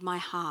entered my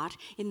heart,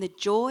 in the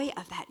joy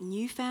of that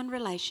newfound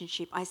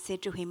relationship, I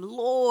said to him,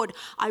 Lord,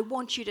 I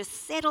want you to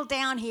settle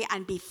down here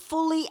and be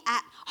fully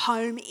at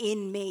home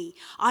in me.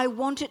 I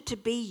want it to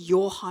be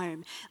your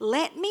home.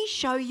 Let me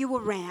show you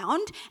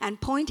around and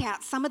point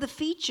out some of the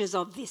features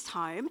of this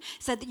home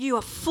so that you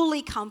are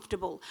fully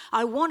comfortable.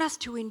 I want us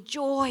to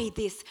enjoy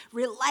this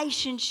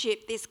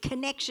relationship, this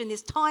connection,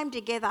 this time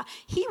together.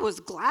 He was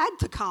glad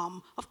to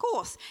come, of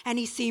course, and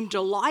he seemed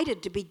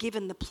delighted to be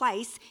given the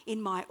place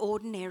in my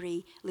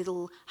ordinary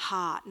little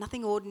heart.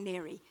 Nothing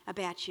ordinary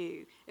about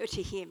you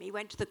to him. He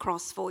went to the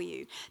cross for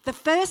you. The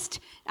first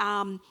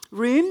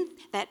room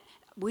that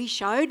we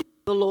showed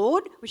the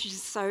Lord, which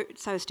is so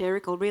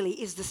hysterical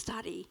really, is the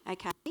study,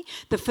 okay?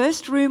 The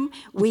first room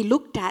we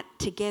looked at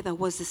together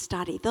was the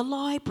study, the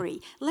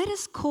library. Let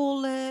us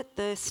call it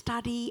the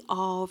study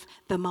of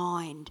the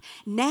mind.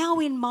 Now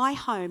in my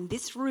home,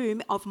 this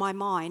room of my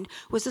mind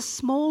was a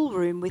small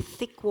room with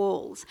thick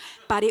walls,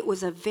 but it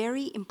was a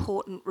very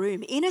important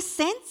room. In a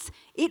sense,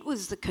 it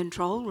was the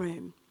control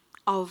room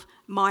of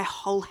my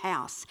whole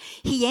house.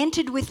 He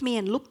entered with me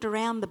and looked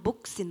around the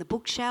books in the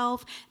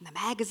bookshelf and the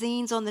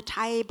magazines on the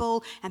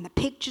table and the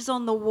pictures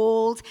on the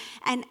walls,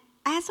 and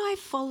as I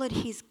followed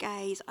his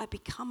gaze, I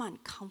became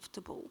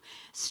uncomfortable.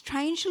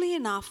 Strangely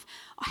enough,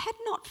 I had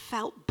not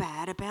felt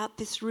bad about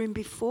this room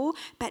before,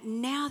 but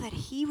now that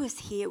he was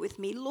here with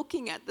me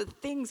looking at the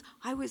things,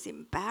 I was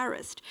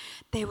embarrassed.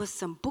 There were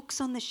some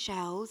books on the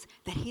shelves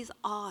that his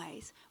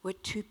eyes were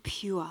too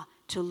pure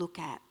to look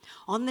at.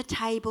 On the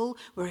table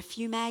were a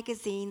few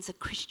magazines a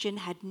Christian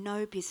had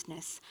no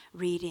business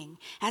reading.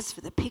 As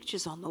for the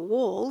pictures on the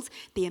walls,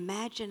 the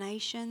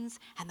imaginations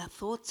and the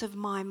thoughts of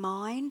my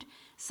mind,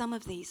 some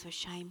of these were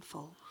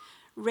shameful.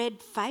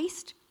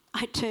 Red-faced,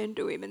 I turned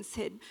to him and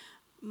said,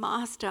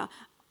 Master,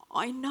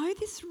 I know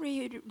this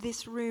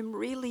room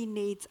really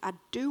needs a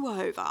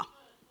do-over,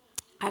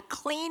 a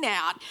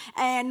clean-out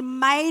and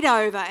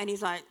made-over. And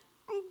he's like,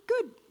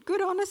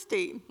 good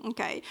honesty,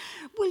 okay.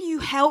 Will you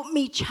help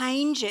me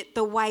change it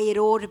the way it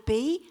ought to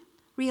be?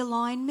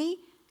 Realign me?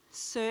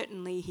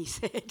 Certainly, he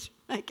said,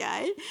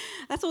 okay.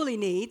 That's all he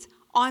needs.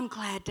 I'm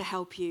glad to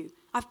help you.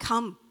 I've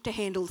come to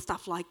handle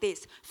stuff like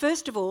this.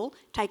 First of all,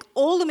 take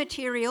all the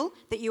material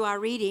that you are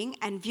reading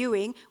and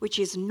viewing, which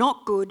is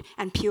not good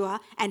and pure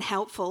and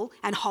helpful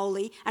and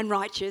holy and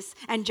righteous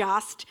and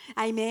just,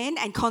 amen,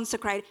 and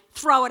consecrated,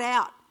 throw it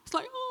out. It's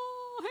like,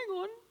 oh, hang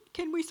on,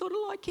 can we sort of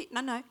like it?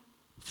 No,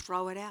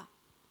 throw it out.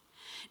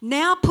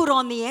 Now put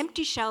on the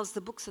empty shelves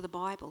the books of the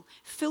Bible.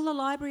 Fill the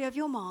library of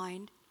your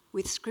mind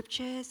with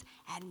scriptures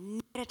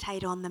and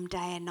meditate on them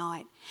day and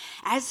night.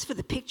 As for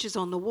the pictures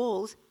on the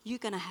walls, you're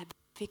going to have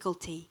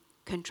difficulty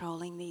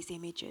controlling these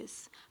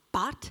images.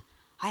 But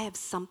I have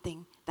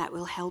something that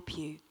will help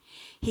you.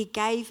 He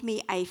gave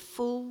me a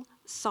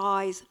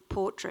full-size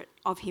portrait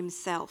of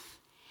himself.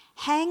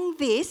 Hang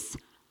this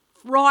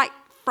right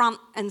front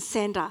and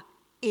centre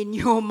in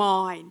your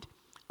mind.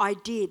 I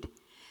did.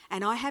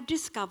 And I have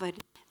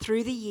discovered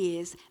through the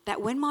years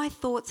that when my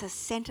thoughts are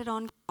centred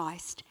on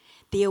Christ,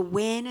 the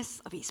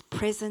awareness of his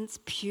presence,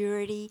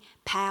 purity,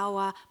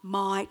 power,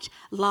 might,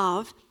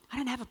 love, I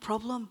don't have a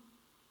problem.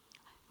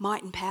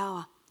 Might and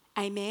power,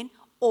 amen,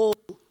 all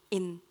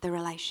in the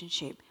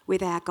relationship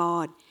with our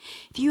God.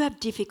 If you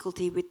have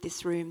difficulty with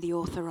this room, the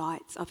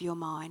authorites of your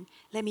mind,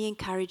 let me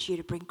encourage you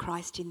to bring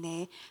Christ in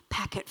there,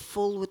 pack it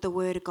full with the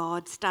Word of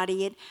God,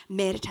 study it,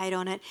 meditate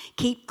on it,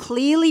 keep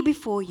clearly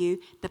before you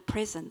the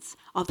presence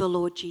of the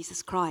Lord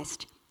Jesus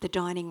Christ, the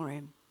dining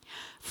room.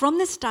 From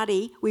the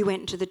study, we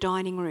went into the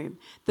dining room,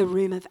 the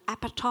room of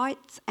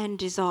appetites and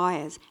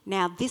desires.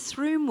 Now, this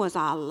room was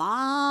a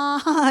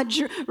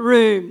large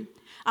room,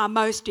 a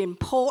most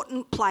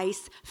important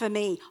place for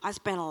me. I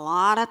spent a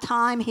lot of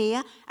time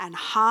here and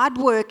hard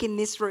work in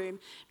this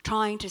room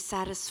trying to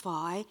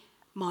satisfy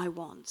my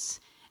wants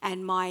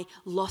and my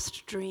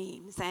lost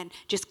dreams and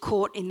just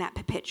caught in that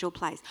perpetual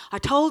place. I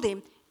told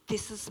him,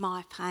 this is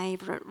my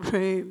favourite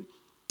room.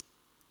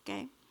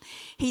 Okay.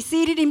 He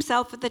seated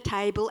himself at the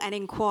table and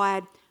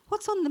inquired,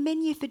 what's on the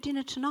menu for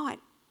dinner tonight?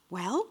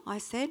 Well, I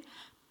said,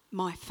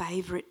 my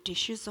favourite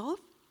dishes of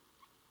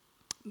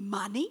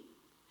money,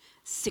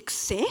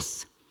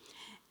 success,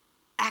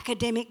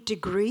 academic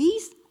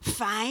degrees,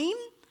 fame,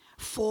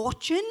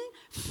 fortune,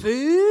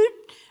 food,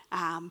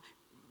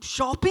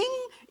 shopping,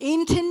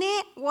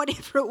 internet,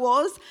 whatever it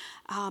was,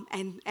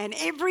 and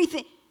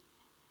everything.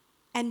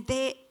 And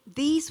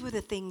these were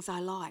the things I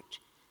liked.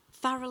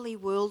 Thoroughly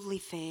worldly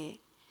fare.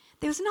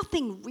 There was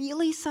nothing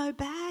really so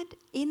bad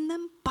in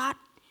them, but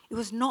it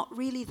was not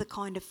really the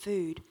kind of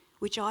food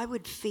which I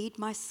would feed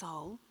my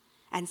soul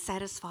and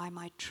satisfy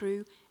my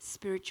true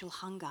spiritual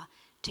hunger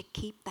to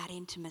keep that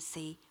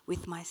intimacy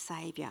with my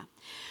Saviour.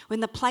 When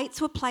the plates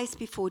were placed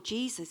before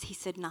Jesus, he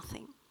said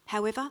nothing.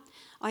 However,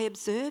 I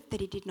observed that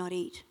he did not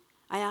eat.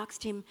 I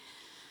asked him,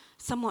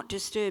 somewhat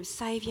disturbed,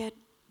 Saviour,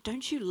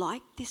 don't you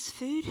like this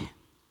food?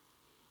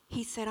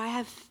 He said, I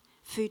have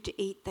food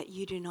to eat that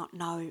you do not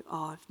know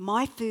of.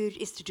 My food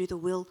is to do the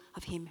will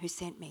of him who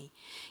sent me.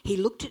 He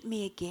looked at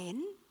me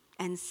again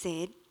and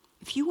said,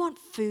 if you want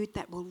food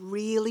that will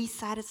really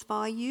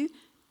satisfy you,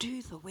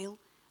 do the will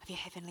of your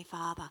Heavenly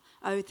Father.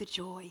 Oh, the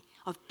joy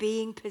of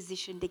being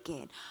positioned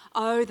again.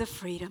 Oh, the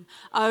freedom.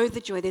 Oh,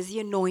 the joy. There's the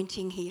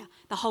anointing here.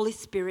 The Holy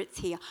Spirit's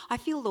here. I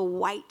feel the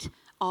weight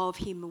of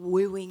him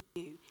wooing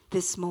you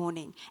this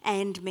morning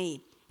and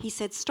me. He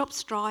said, stop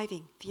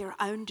striving for your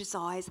own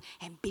desires,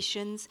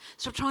 ambitions.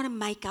 Stop trying to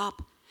make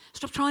up.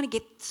 Stop trying to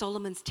get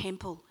Solomon's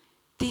temple.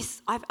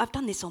 I've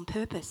done this on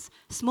purpose.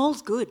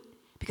 Small's good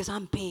because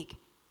I'm big.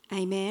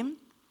 Amen.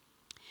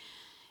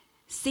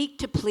 Seek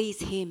to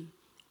please him.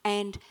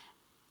 And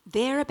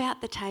there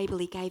about the table,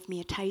 he gave me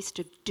a taste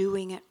of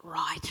doing it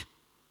right.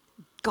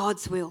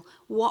 God's will.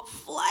 What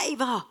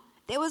flavour.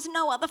 There was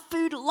no other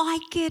food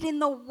like it in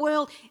the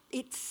world.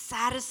 It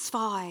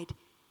satisfied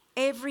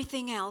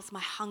everything else.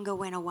 My hunger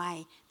went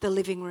away. The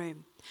living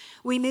room.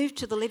 We moved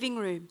to the living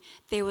room.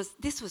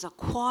 This was a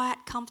quiet,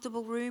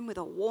 comfortable room with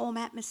a warm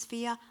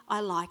atmosphere.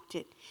 I liked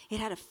it. It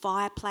had a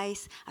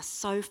fireplace, a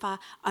sofa,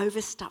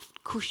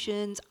 overstuffed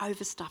cushions,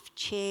 overstuffed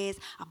chairs,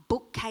 a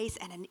bookcase,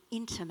 and an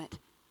intimate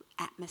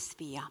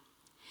atmosphere.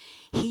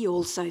 He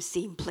also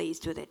seemed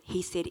pleased with it.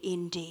 He said,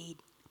 indeed,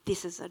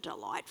 this is a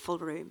delightful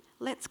room.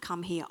 Let's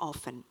come here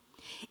often.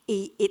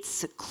 It's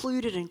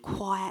secluded and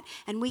quiet,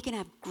 and we can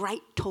have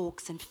great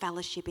talks and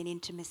fellowship and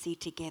intimacy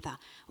together.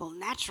 Well,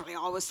 naturally,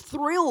 I was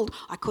thrilled.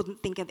 I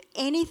couldn't think of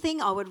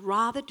anything I would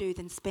rather do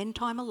than spend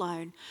time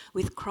alone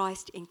with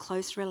Christ in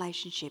close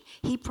relationship.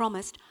 He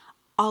promised,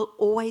 I'll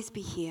always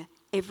be here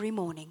every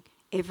morning,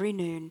 every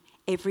noon,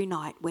 every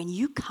night. When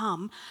you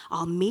come,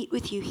 I'll meet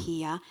with you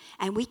here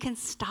and we can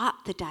start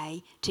the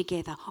day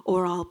together,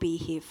 or I'll be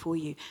here for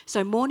you.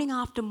 So morning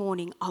after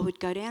morning, I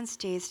would go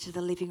downstairs to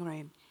the living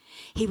room.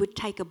 He would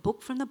take a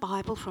book from the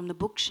Bible from the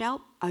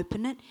bookshelf,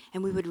 open it,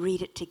 and we would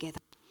read it together.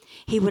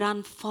 He would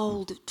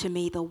unfold to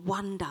me the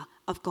wonder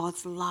of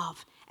God's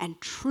love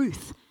and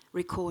truth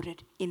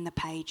recorded in the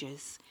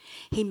pages.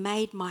 He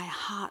made my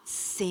heart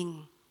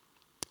sing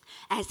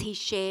as he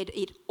shared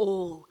it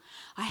all.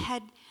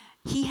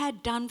 He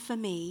had done for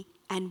me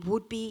and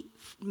would be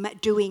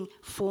doing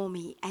for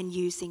me and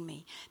using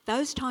me.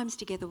 Those times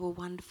together were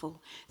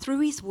wonderful.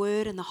 Through his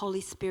word and the Holy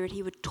Spirit,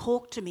 he would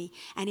talk to me,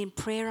 and in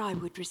prayer I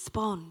would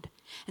respond.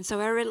 And so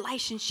our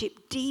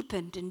relationship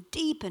deepened and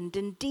deepened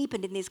and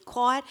deepened in these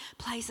quiet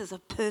places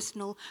of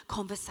personal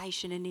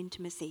conversation and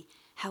intimacy.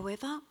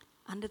 However,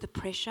 under the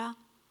pressure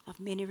of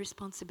many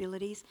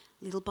responsibilities,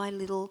 little by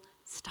little,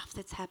 stuff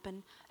that's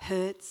happened,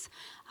 hurts,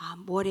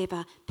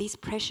 whatever, these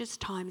precious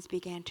times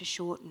began to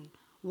shorten.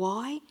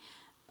 Why?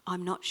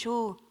 I'm not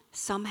sure.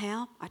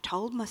 Somehow I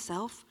told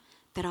myself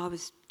that I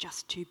was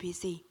just too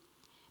busy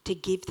to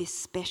give this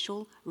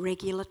special,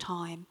 regular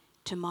time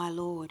to my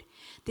Lord.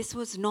 This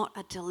was not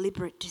a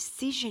deliberate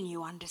decision,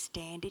 you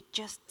understand. It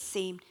just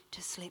seemed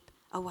to slip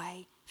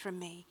away from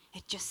me.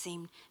 It just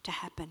seemed to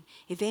happen.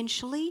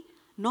 Eventually,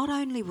 not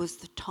only was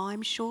the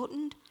time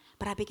shortened,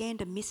 but I began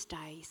to miss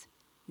days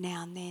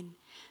now and then.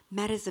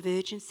 Matters of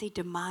urgency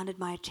demanded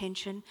my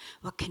attention,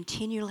 were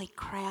continually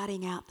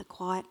crowding out the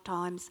quiet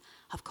times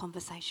of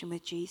conversation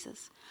with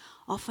Jesus.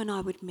 Often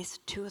I would miss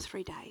 2 or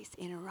 3 days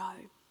in a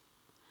row.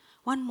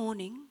 One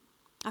morning,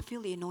 I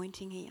feel the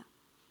anointing here.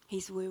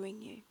 He's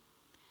wooing you.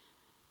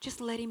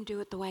 Just let him do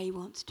it the way he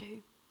wants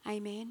to.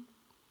 Amen.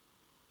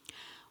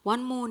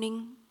 One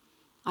morning,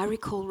 I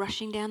recall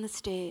rushing down the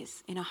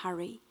stairs in a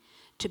hurry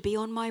to be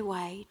on my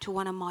way to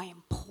one of my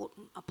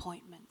important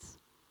appointments.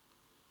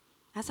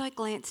 As I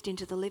glanced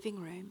into the living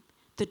room,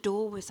 the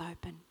door was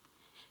open.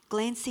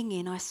 Glancing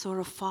in, I saw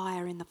a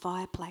fire in the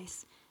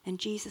fireplace and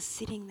Jesus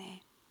sitting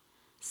there.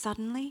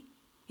 Suddenly,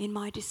 in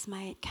my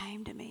dismay, it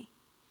came to me.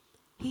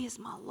 He is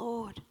my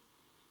Lord.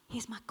 He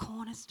is my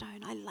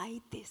cornerstone. I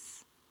laid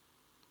this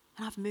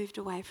and I've moved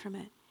away from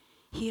it.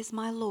 He is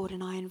my Lord,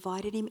 and I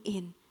invited him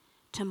in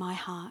to my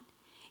heart.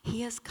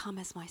 He has come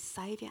as my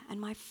Saviour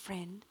and my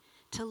friend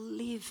to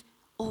live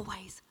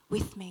always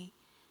with me,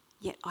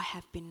 yet I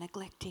have been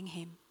neglecting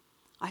him.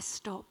 I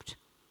stopped.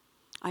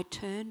 I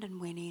turned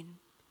and went in.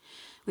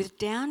 With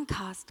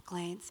downcast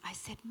glance, I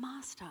said,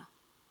 Master,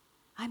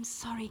 I'm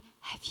sorry,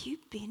 have you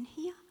been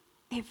here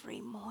every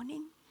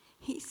morning?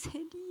 He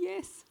said,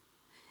 yes.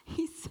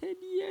 He said,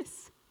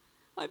 yes.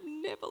 I've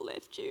never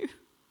left you.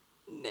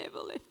 Never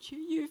left you.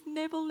 You've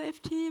never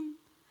left him.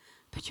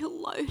 But you're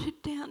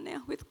loaded down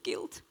now with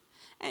guilt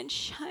and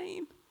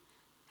shame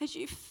as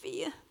you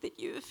fear that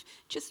you've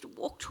just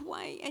walked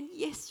away and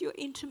yes, your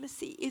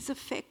intimacy is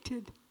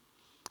affected.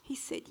 He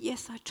said,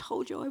 yes, I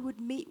told you I would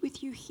meet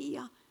with you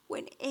here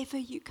whenever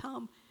you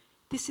come.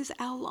 This is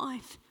our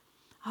life.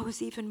 I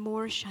was even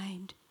more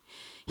ashamed.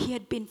 He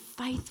had been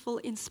faithful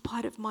in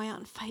spite of my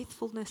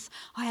unfaithfulness.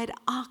 I had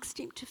asked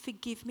him to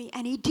forgive me,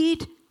 and he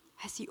did,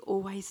 as he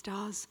always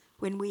does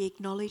when we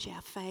acknowledge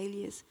our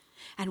failures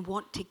and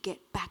want to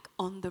get back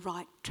on the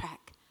right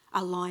track,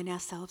 align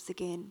ourselves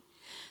again.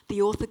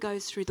 The author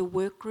goes through the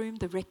workroom,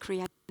 the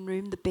recreation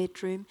room, the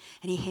bedroom,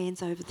 and he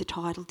hands over the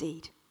title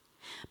deed.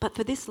 But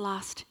for this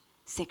last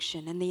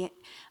section, and the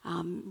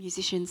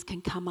musicians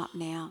can come up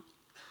now,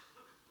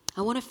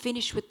 I want to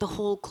finish with the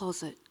hall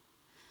closet.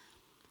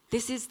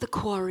 This is the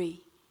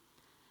quarry.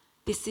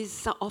 This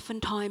is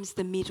oftentimes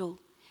the middle,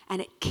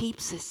 and it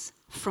keeps us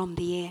from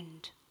the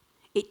end.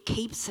 It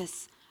keeps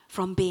us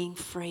from being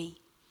free.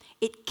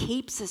 It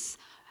keeps us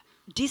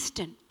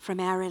distant from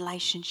our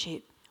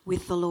relationship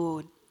with the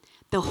Lord,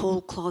 the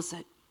hall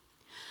closet.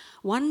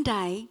 One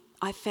day,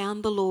 I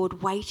found the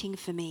Lord waiting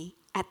for me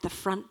at the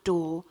front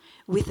door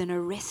with an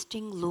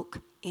arresting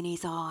look in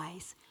his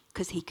eyes,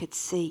 because he could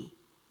see.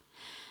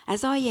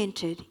 As I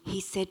entered,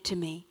 he said to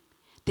me,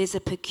 "There's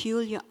a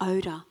peculiar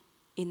odour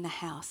in the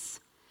house.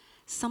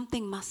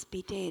 Something must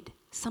be dead.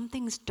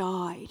 Something's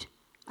died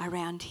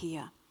around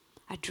here.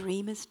 A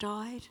dream has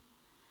died.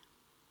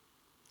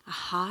 A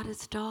heart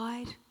has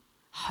died.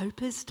 Hope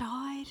has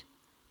died.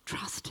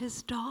 Trust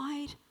has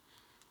died.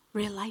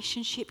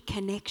 Relationship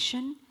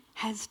connection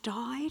has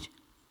died."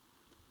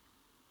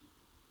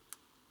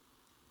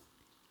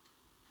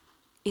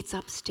 It's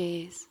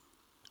upstairs.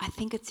 I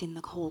think it's in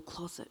the hall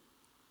closet.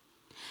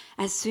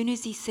 As soon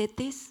as he said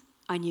this,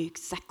 I knew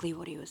exactly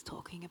what he was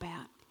talking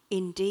about.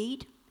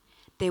 Indeed,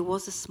 there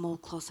was a small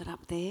closet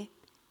up there,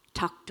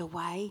 tucked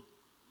away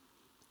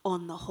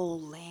on the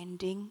hall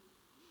landing,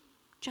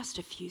 just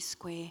a few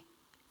square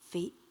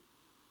feet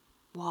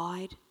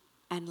wide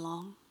and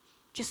long,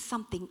 just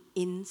something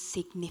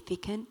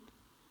insignificant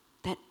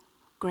that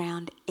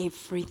ground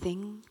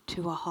everything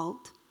to a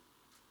halt.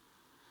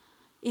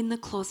 In the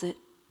closet,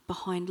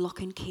 behind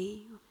lock and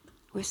key,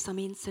 were some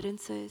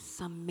incidences,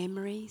 some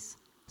memories,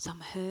 some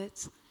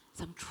hurts,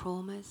 some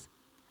traumas,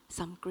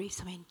 some grief,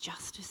 some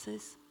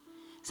injustices,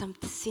 some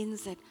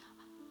sins that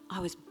I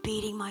was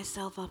beating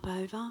myself up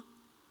over,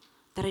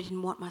 that I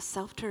didn't want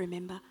myself to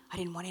remember, I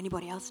didn't want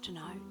anybody else to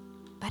know.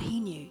 But he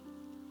knew,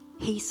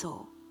 he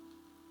saw.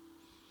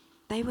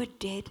 They were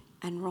dead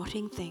and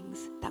rotting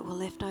things that were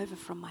left over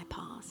from my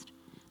past.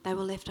 They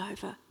were left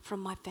over from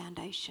my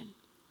foundation.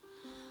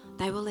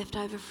 They were left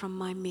over from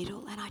my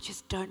middle, and I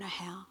just don't know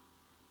how.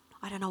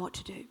 I don't know what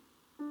to do.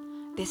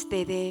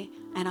 They're there,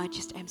 and I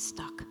just am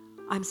stuck.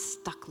 I'm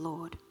stuck,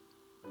 Lord.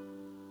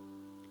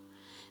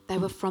 They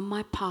were from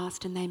my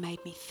past, and they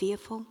made me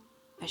fearful,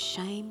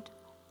 ashamed,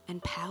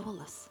 and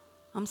powerless.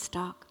 I'm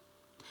stuck.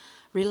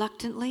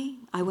 Reluctantly,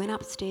 I went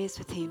upstairs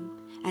with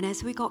him, and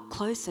as we got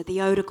closer,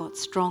 the odour got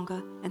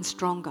stronger and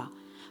stronger.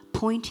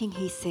 Pointing,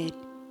 he said,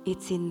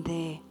 "It's in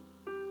there,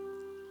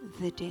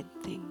 the dead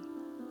thing."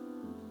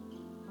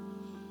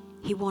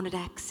 He wanted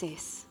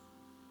access.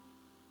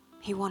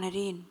 He wanted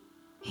in.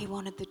 He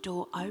wanted the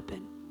door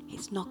open.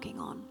 He's knocking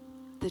on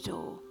the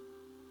door.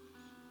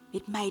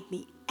 It made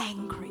me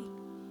angry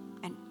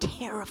and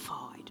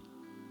terrified.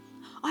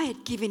 I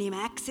had given him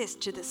access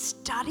to the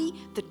study,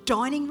 the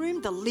dining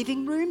room, the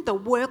living room, the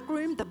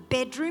workroom, the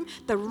bedroom,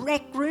 the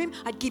rec room.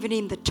 I'd given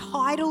him the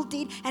title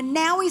deed, and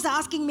now he's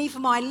asking me for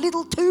my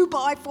little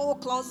 2x4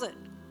 closet.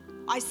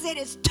 I said,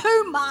 "It's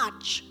too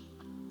much.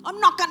 I'm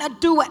not going to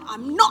do it.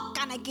 I'm not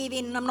going to give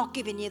in, and I'm not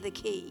giving you the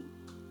key."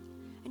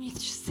 And you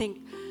just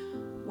think,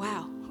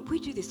 wow, we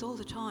do this all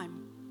the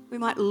time. We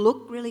might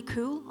look really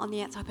cool on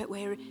the outside, but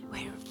we're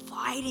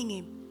fighting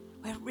him.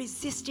 We're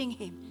resisting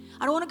him.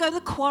 "I don't want to go to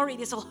the quarry.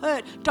 This will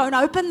hurt. Don't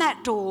open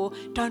that door.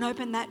 Don't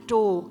open that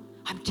door.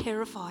 I'm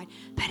terrified."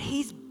 But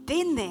he's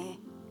been there.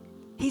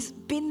 He's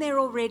been there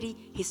already.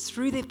 He's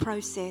through the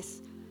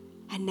process,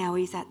 and now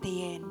he's at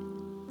the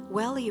end.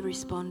 "Well," he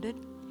responded,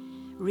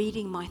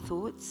 reading my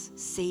thoughts,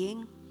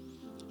 seeing,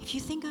 "If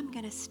you think I'm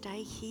going to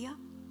stay here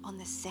on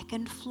the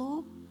second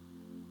floor,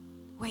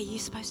 where you're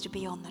supposed to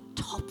be on the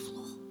top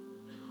floor,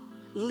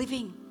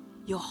 living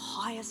your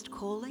highest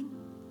calling,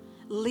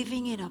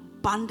 living an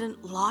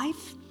abundant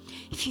life,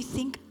 if you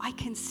think I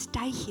can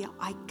stay here,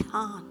 I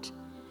can't.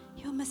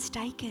 You're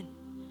mistaken.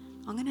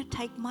 I'm going to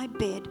take my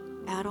bed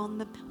out on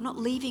the... I'm not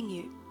leaving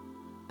you,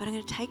 but I'm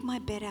going to take my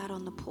bed out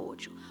on the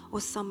porch or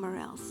somewhere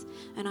else."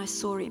 And I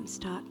saw him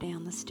start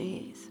down the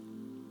stairs.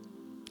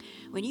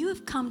 When you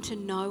have come to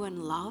know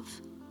and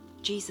love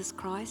Jesus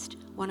Christ,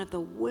 one of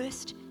the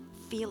worst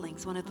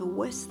feelings, one of the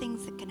worst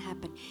things that can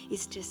happen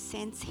is to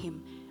sense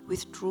him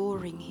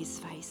withdrawing his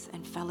face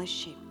and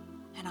fellowship.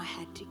 And I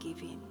had to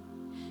give in.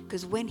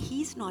 Because when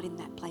he's not in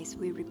that place,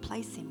 we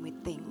replace him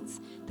with things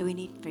that we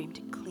need for him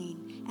to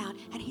clean out.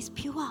 And he's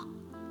pure.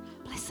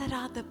 Blessed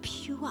are the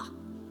pure.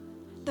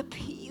 The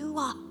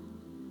pure.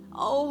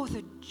 Oh,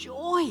 the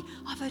joy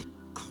of a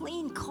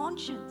clean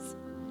conscience.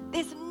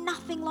 There's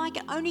nothing like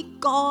it. Only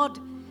God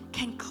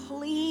can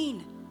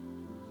clean.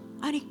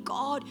 Only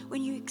God,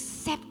 when you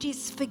accept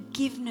his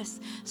forgiveness.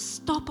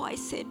 Stop, I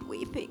said,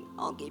 weeping.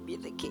 I'll give you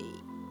the key.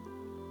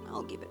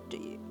 I'll give it to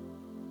you.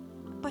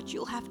 But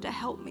you'll have to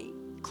help me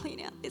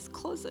clean out this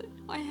closet.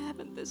 I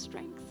haven't the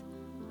strength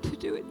to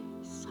do it.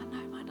 He says, I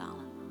know, my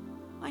darling.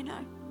 I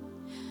know.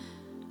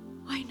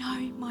 I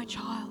know, my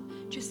child.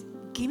 Just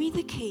give me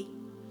the key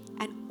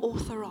and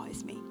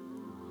authorize me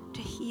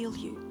to heal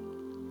you.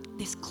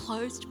 This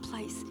closed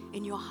place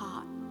in your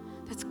heart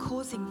that's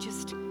causing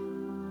just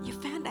your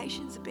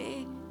foundations are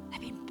bare. They've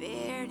been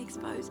bare and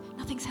exposed.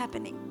 Nothing's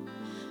happening.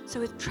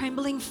 So with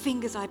trembling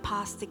fingers, I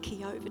passed the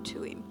key over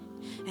to him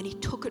and he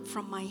took it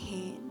from my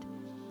hand.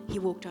 He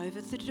walked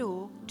over to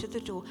the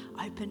door,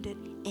 opened it,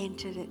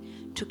 entered it,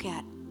 took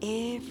out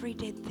every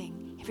dead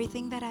thing,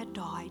 everything that had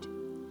died.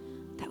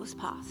 That was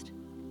past.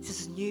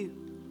 This is new.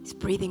 He's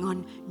breathing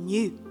on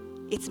new.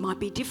 It might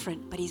be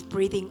different, but he's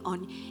breathing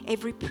on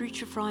every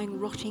putrefying,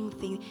 rotting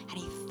thing, and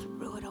he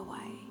threw it away.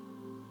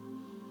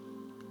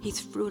 He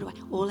threw it away.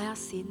 All our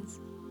sins,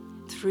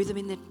 threw them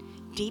in the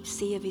deep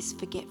sea of his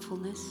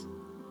forgetfulness.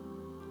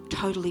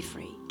 Totally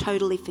free,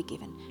 totally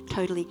forgiven,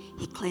 totally.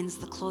 He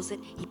cleansed the closet,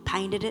 he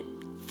painted it,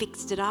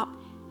 fixed it up,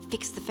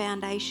 fixed the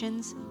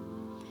foundations.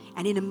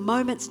 And in a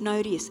moment's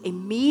notice,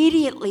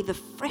 immediately the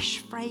fresh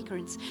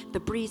fragrance, the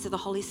breeze of the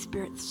Holy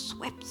Spirit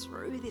swept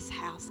through this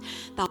house.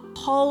 The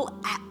whole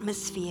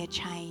atmosphere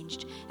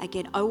changed.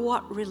 Again, oh,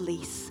 what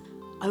release.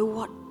 Oh,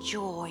 what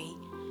joy.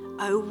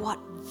 Oh, what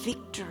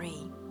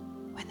victory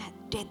when that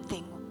dead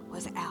thing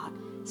was out,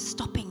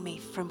 stopping me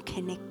from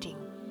connecting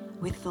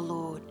with the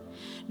Lord.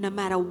 No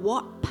matter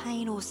what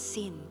pain or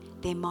sin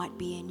there might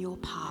be in your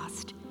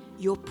past,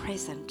 your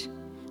present,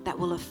 that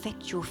will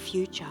affect your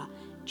future,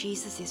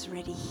 Jesus is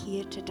ready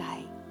here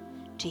today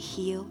to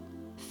heal,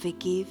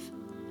 forgive,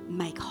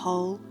 make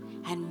whole,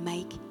 and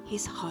make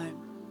his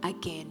home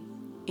again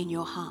in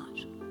your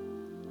heart.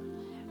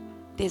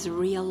 There's a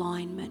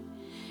realignment.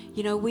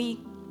 You know,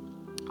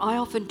 I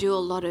often do a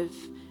lot of,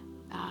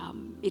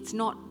 it's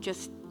not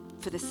just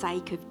for the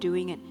sake of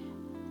doing it.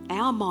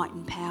 Our might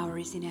and power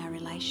is in our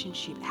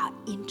relationship, our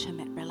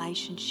intimate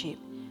relationship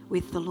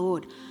with the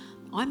Lord.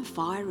 I'm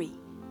fiery.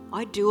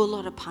 I do a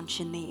lot of punch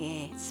in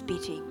the air,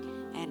 spitting,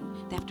 and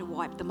they have to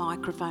wipe the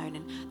microphone.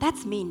 And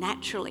that's me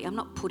naturally. I'm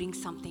not putting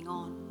something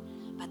on.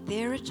 But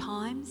there are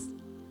times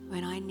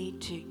when I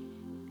need to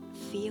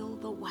feel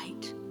the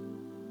weight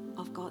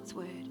of God's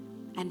word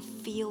and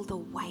feel the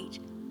weight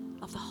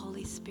of the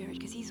Holy Spirit,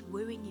 because he's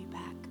wooing you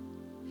back.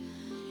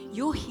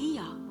 You're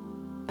here,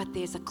 but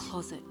there's a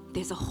closet.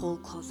 There's a hall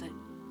closet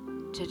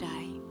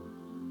today.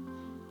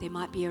 There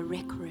might be a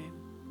rec room.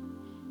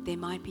 There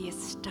might be a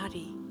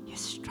study. You're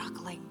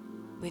struggling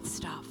with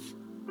stuff.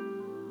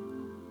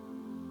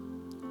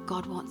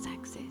 God wants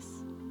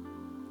access.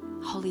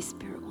 Holy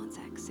Spirit wants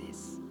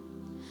access.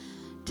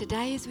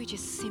 Today, as we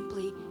just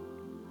simply,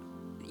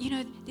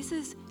 this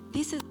is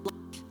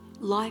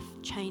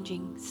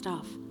life-changing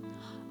stuff.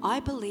 I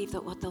believe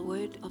that what the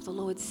word of the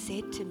Lord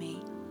said to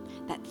me,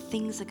 that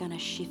things are going to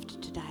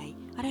shift today.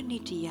 I don't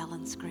need to yell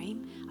and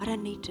scream. I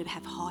don't need to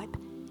have hype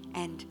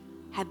and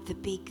have the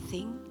big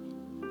thing.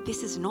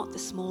 This is not the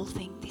small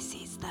thing. This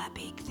is the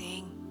big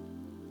thing.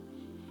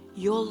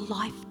 Your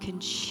life can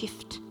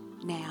shift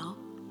now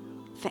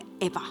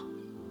forever,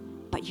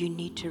 but you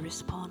need to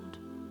respond.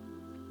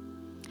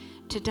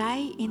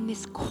 Today, in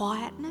this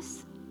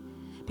quietness,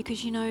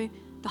 because the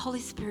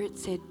Holy Spirit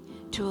said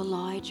to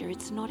Elijah,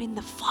 it's not in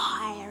the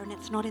fire and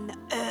it's not in the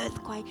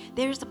earthquake.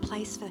 There is a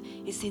place for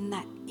it's in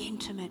that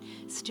intimate,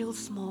 still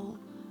small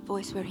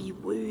voice where he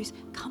woos,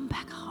 come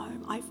back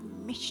home, I've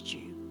missed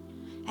you.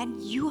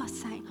 And you are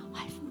saying,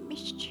 I've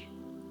missed you,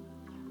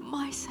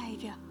 my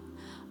Saviour,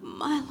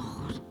 my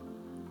Lord.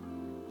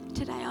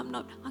 Today I'm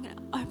going to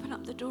open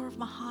up the door of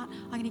my heart.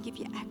 I'm going to give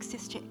you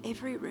access to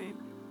every room.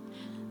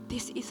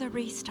 This is a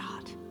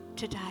restart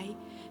today,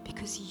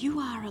 because you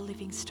are a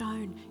living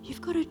stone.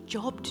 You've got a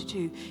job to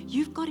do.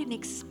 You've got an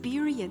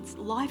experience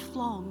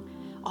lifelong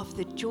of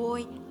the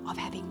joy of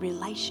having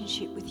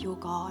relationship with your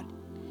God.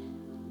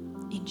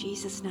 In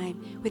Jesus'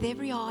 name, with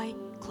every eye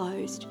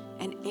closed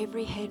and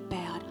every head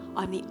bowed,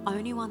 I'm the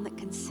only one that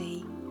can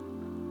see.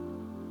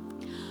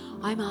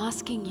 I'm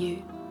asking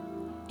you,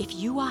 if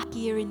you are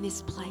here in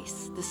this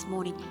place this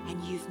morning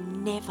and you've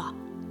never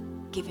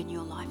given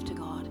your life to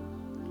God,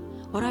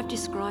 what I've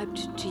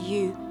described to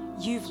you,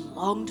 you've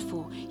longed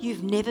for.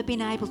 You've never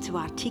been able to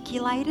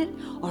articulate it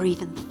or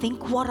even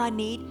think what I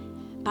need.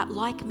 But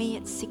like me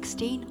at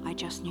 16, I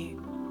just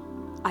knew.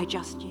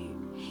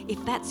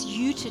 If that's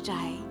you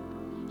today,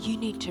 you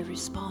need to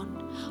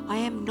respond. I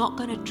am not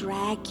going to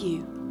drag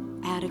you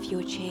out of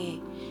your chair.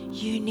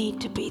 You need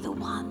to be the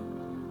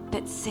one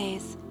that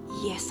says,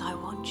 yes, I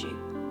want you.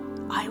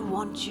 I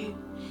want you.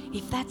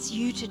 If that's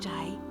you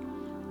today,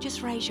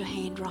 just raise your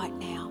hand right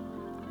now.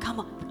 Come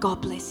on,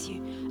 God bless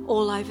you.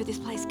 All over this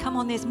place. Come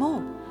on, there's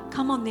more.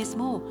 Come on, there's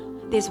more.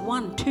 There's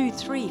 1, 2,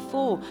 3,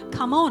 4.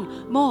 Come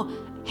on, more.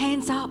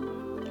 Hands up.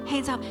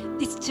 Hands up.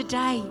 This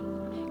today.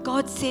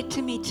 God said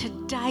to me,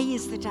 today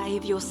is the day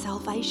of your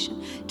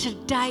salvation.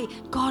 Today,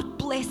 God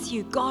bless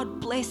you. God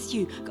bless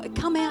you.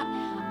 Come out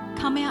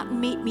and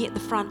meet me at the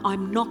front.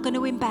 I'm not going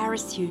to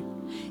embarrass you.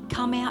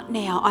 Come out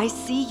now. I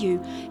see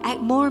you.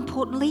 And more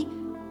importantly,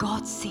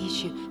 God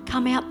sees you.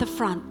 Come out the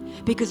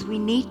front, because we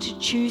need to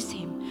choose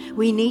him.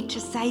 We need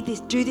to say this,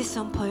 do this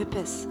on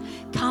purpose.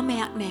 Come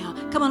out now.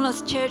 Come on,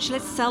 let's church,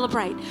 let's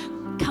celebrate.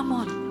 Come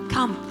on,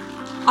 come.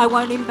 I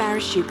won't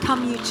embarrass you.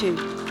 Come, you two.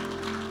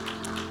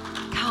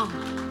 Come.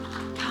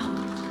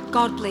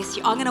 God bless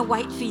you. I'm going to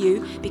wait for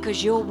you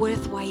because you're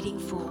worth waiting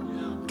for.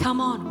 Come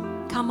on.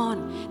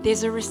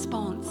 There's a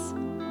response.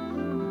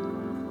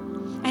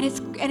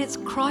 And it's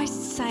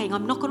Christ saying,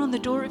 I'm knocking on the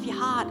door of your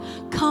heart.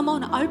 Come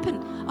on,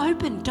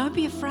 open. Don't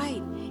be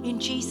afraid. In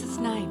Jesus'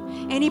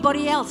 name.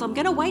 Anybody else? I'm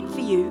going to wait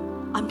for you.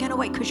 I'm going to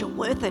wait because you're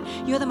worth it.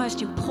 You're the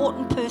most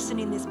important person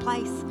in this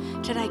place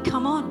today.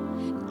 Come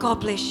on.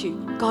 God bless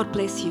you. God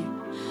bless you.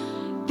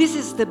 This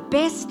is the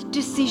best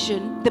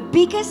decision, the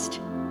biggest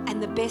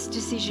and the best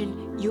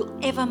decision you'll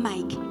ever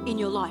make in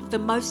your life. The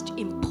most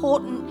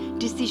important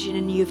decision,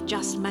 and you've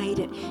just made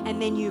it. And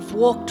then you've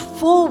walked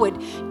forward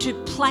to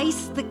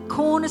place the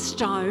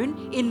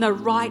cornerstone in the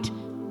right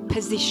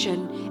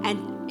position,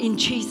 and in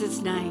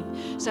Jesus' name.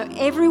 So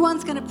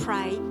everyone's going to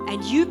pray,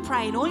 and you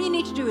pray, and all you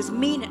need to do is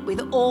mean it with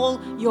all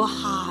your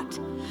heart.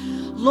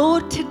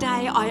 Lord,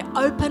 today I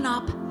open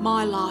up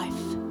my life.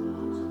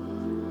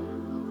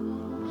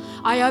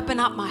 I open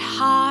up my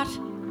heart.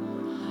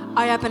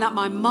 I open up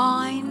my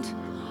mind.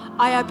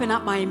 I open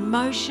up my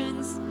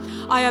emotions.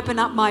 I open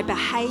up my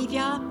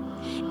behavior.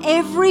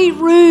 Every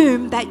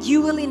room that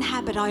you will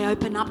inhabit, I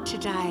open up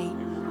today.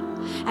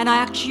 And I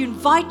actually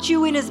invite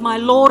you in as my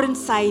Lord and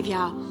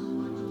Saviour.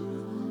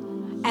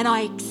 And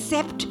I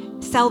accept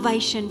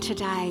salvation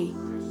today.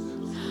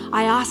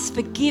 I ask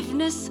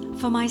forgiveness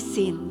for my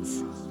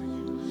sins.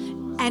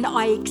 And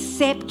I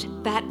accept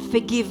that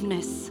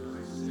forgiveness.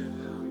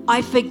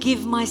 I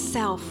forgive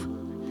myself.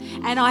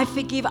 And I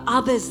forgive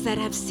others that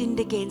have sinned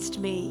against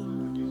me.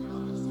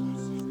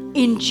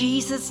 In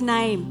Jesus'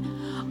 name,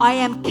 I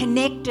am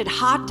connected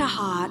heart to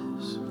heart,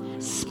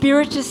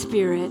 spirit to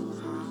spirit,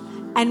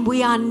 and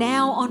we are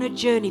now on a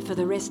journey for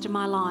the rest of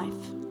my life.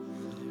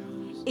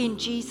 In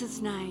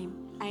Jesus' name,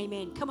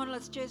 amen. Come on,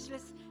 let's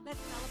celebrate.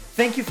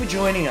 Thank you for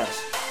joining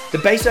us. The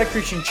Bayside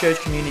Christian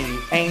Church community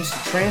aims to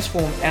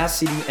transform our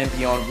city and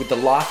beyond with the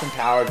life and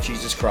power of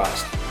Jesus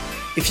Christ.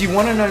 If you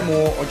want to know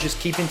more or just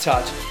keep in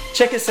touch,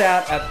 check us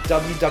out at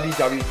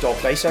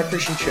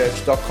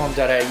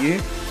www.baysidechristianchurch.com.au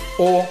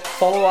or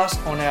follow us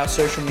on our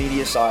social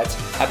media sites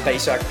at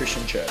Bayside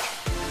Christian Church.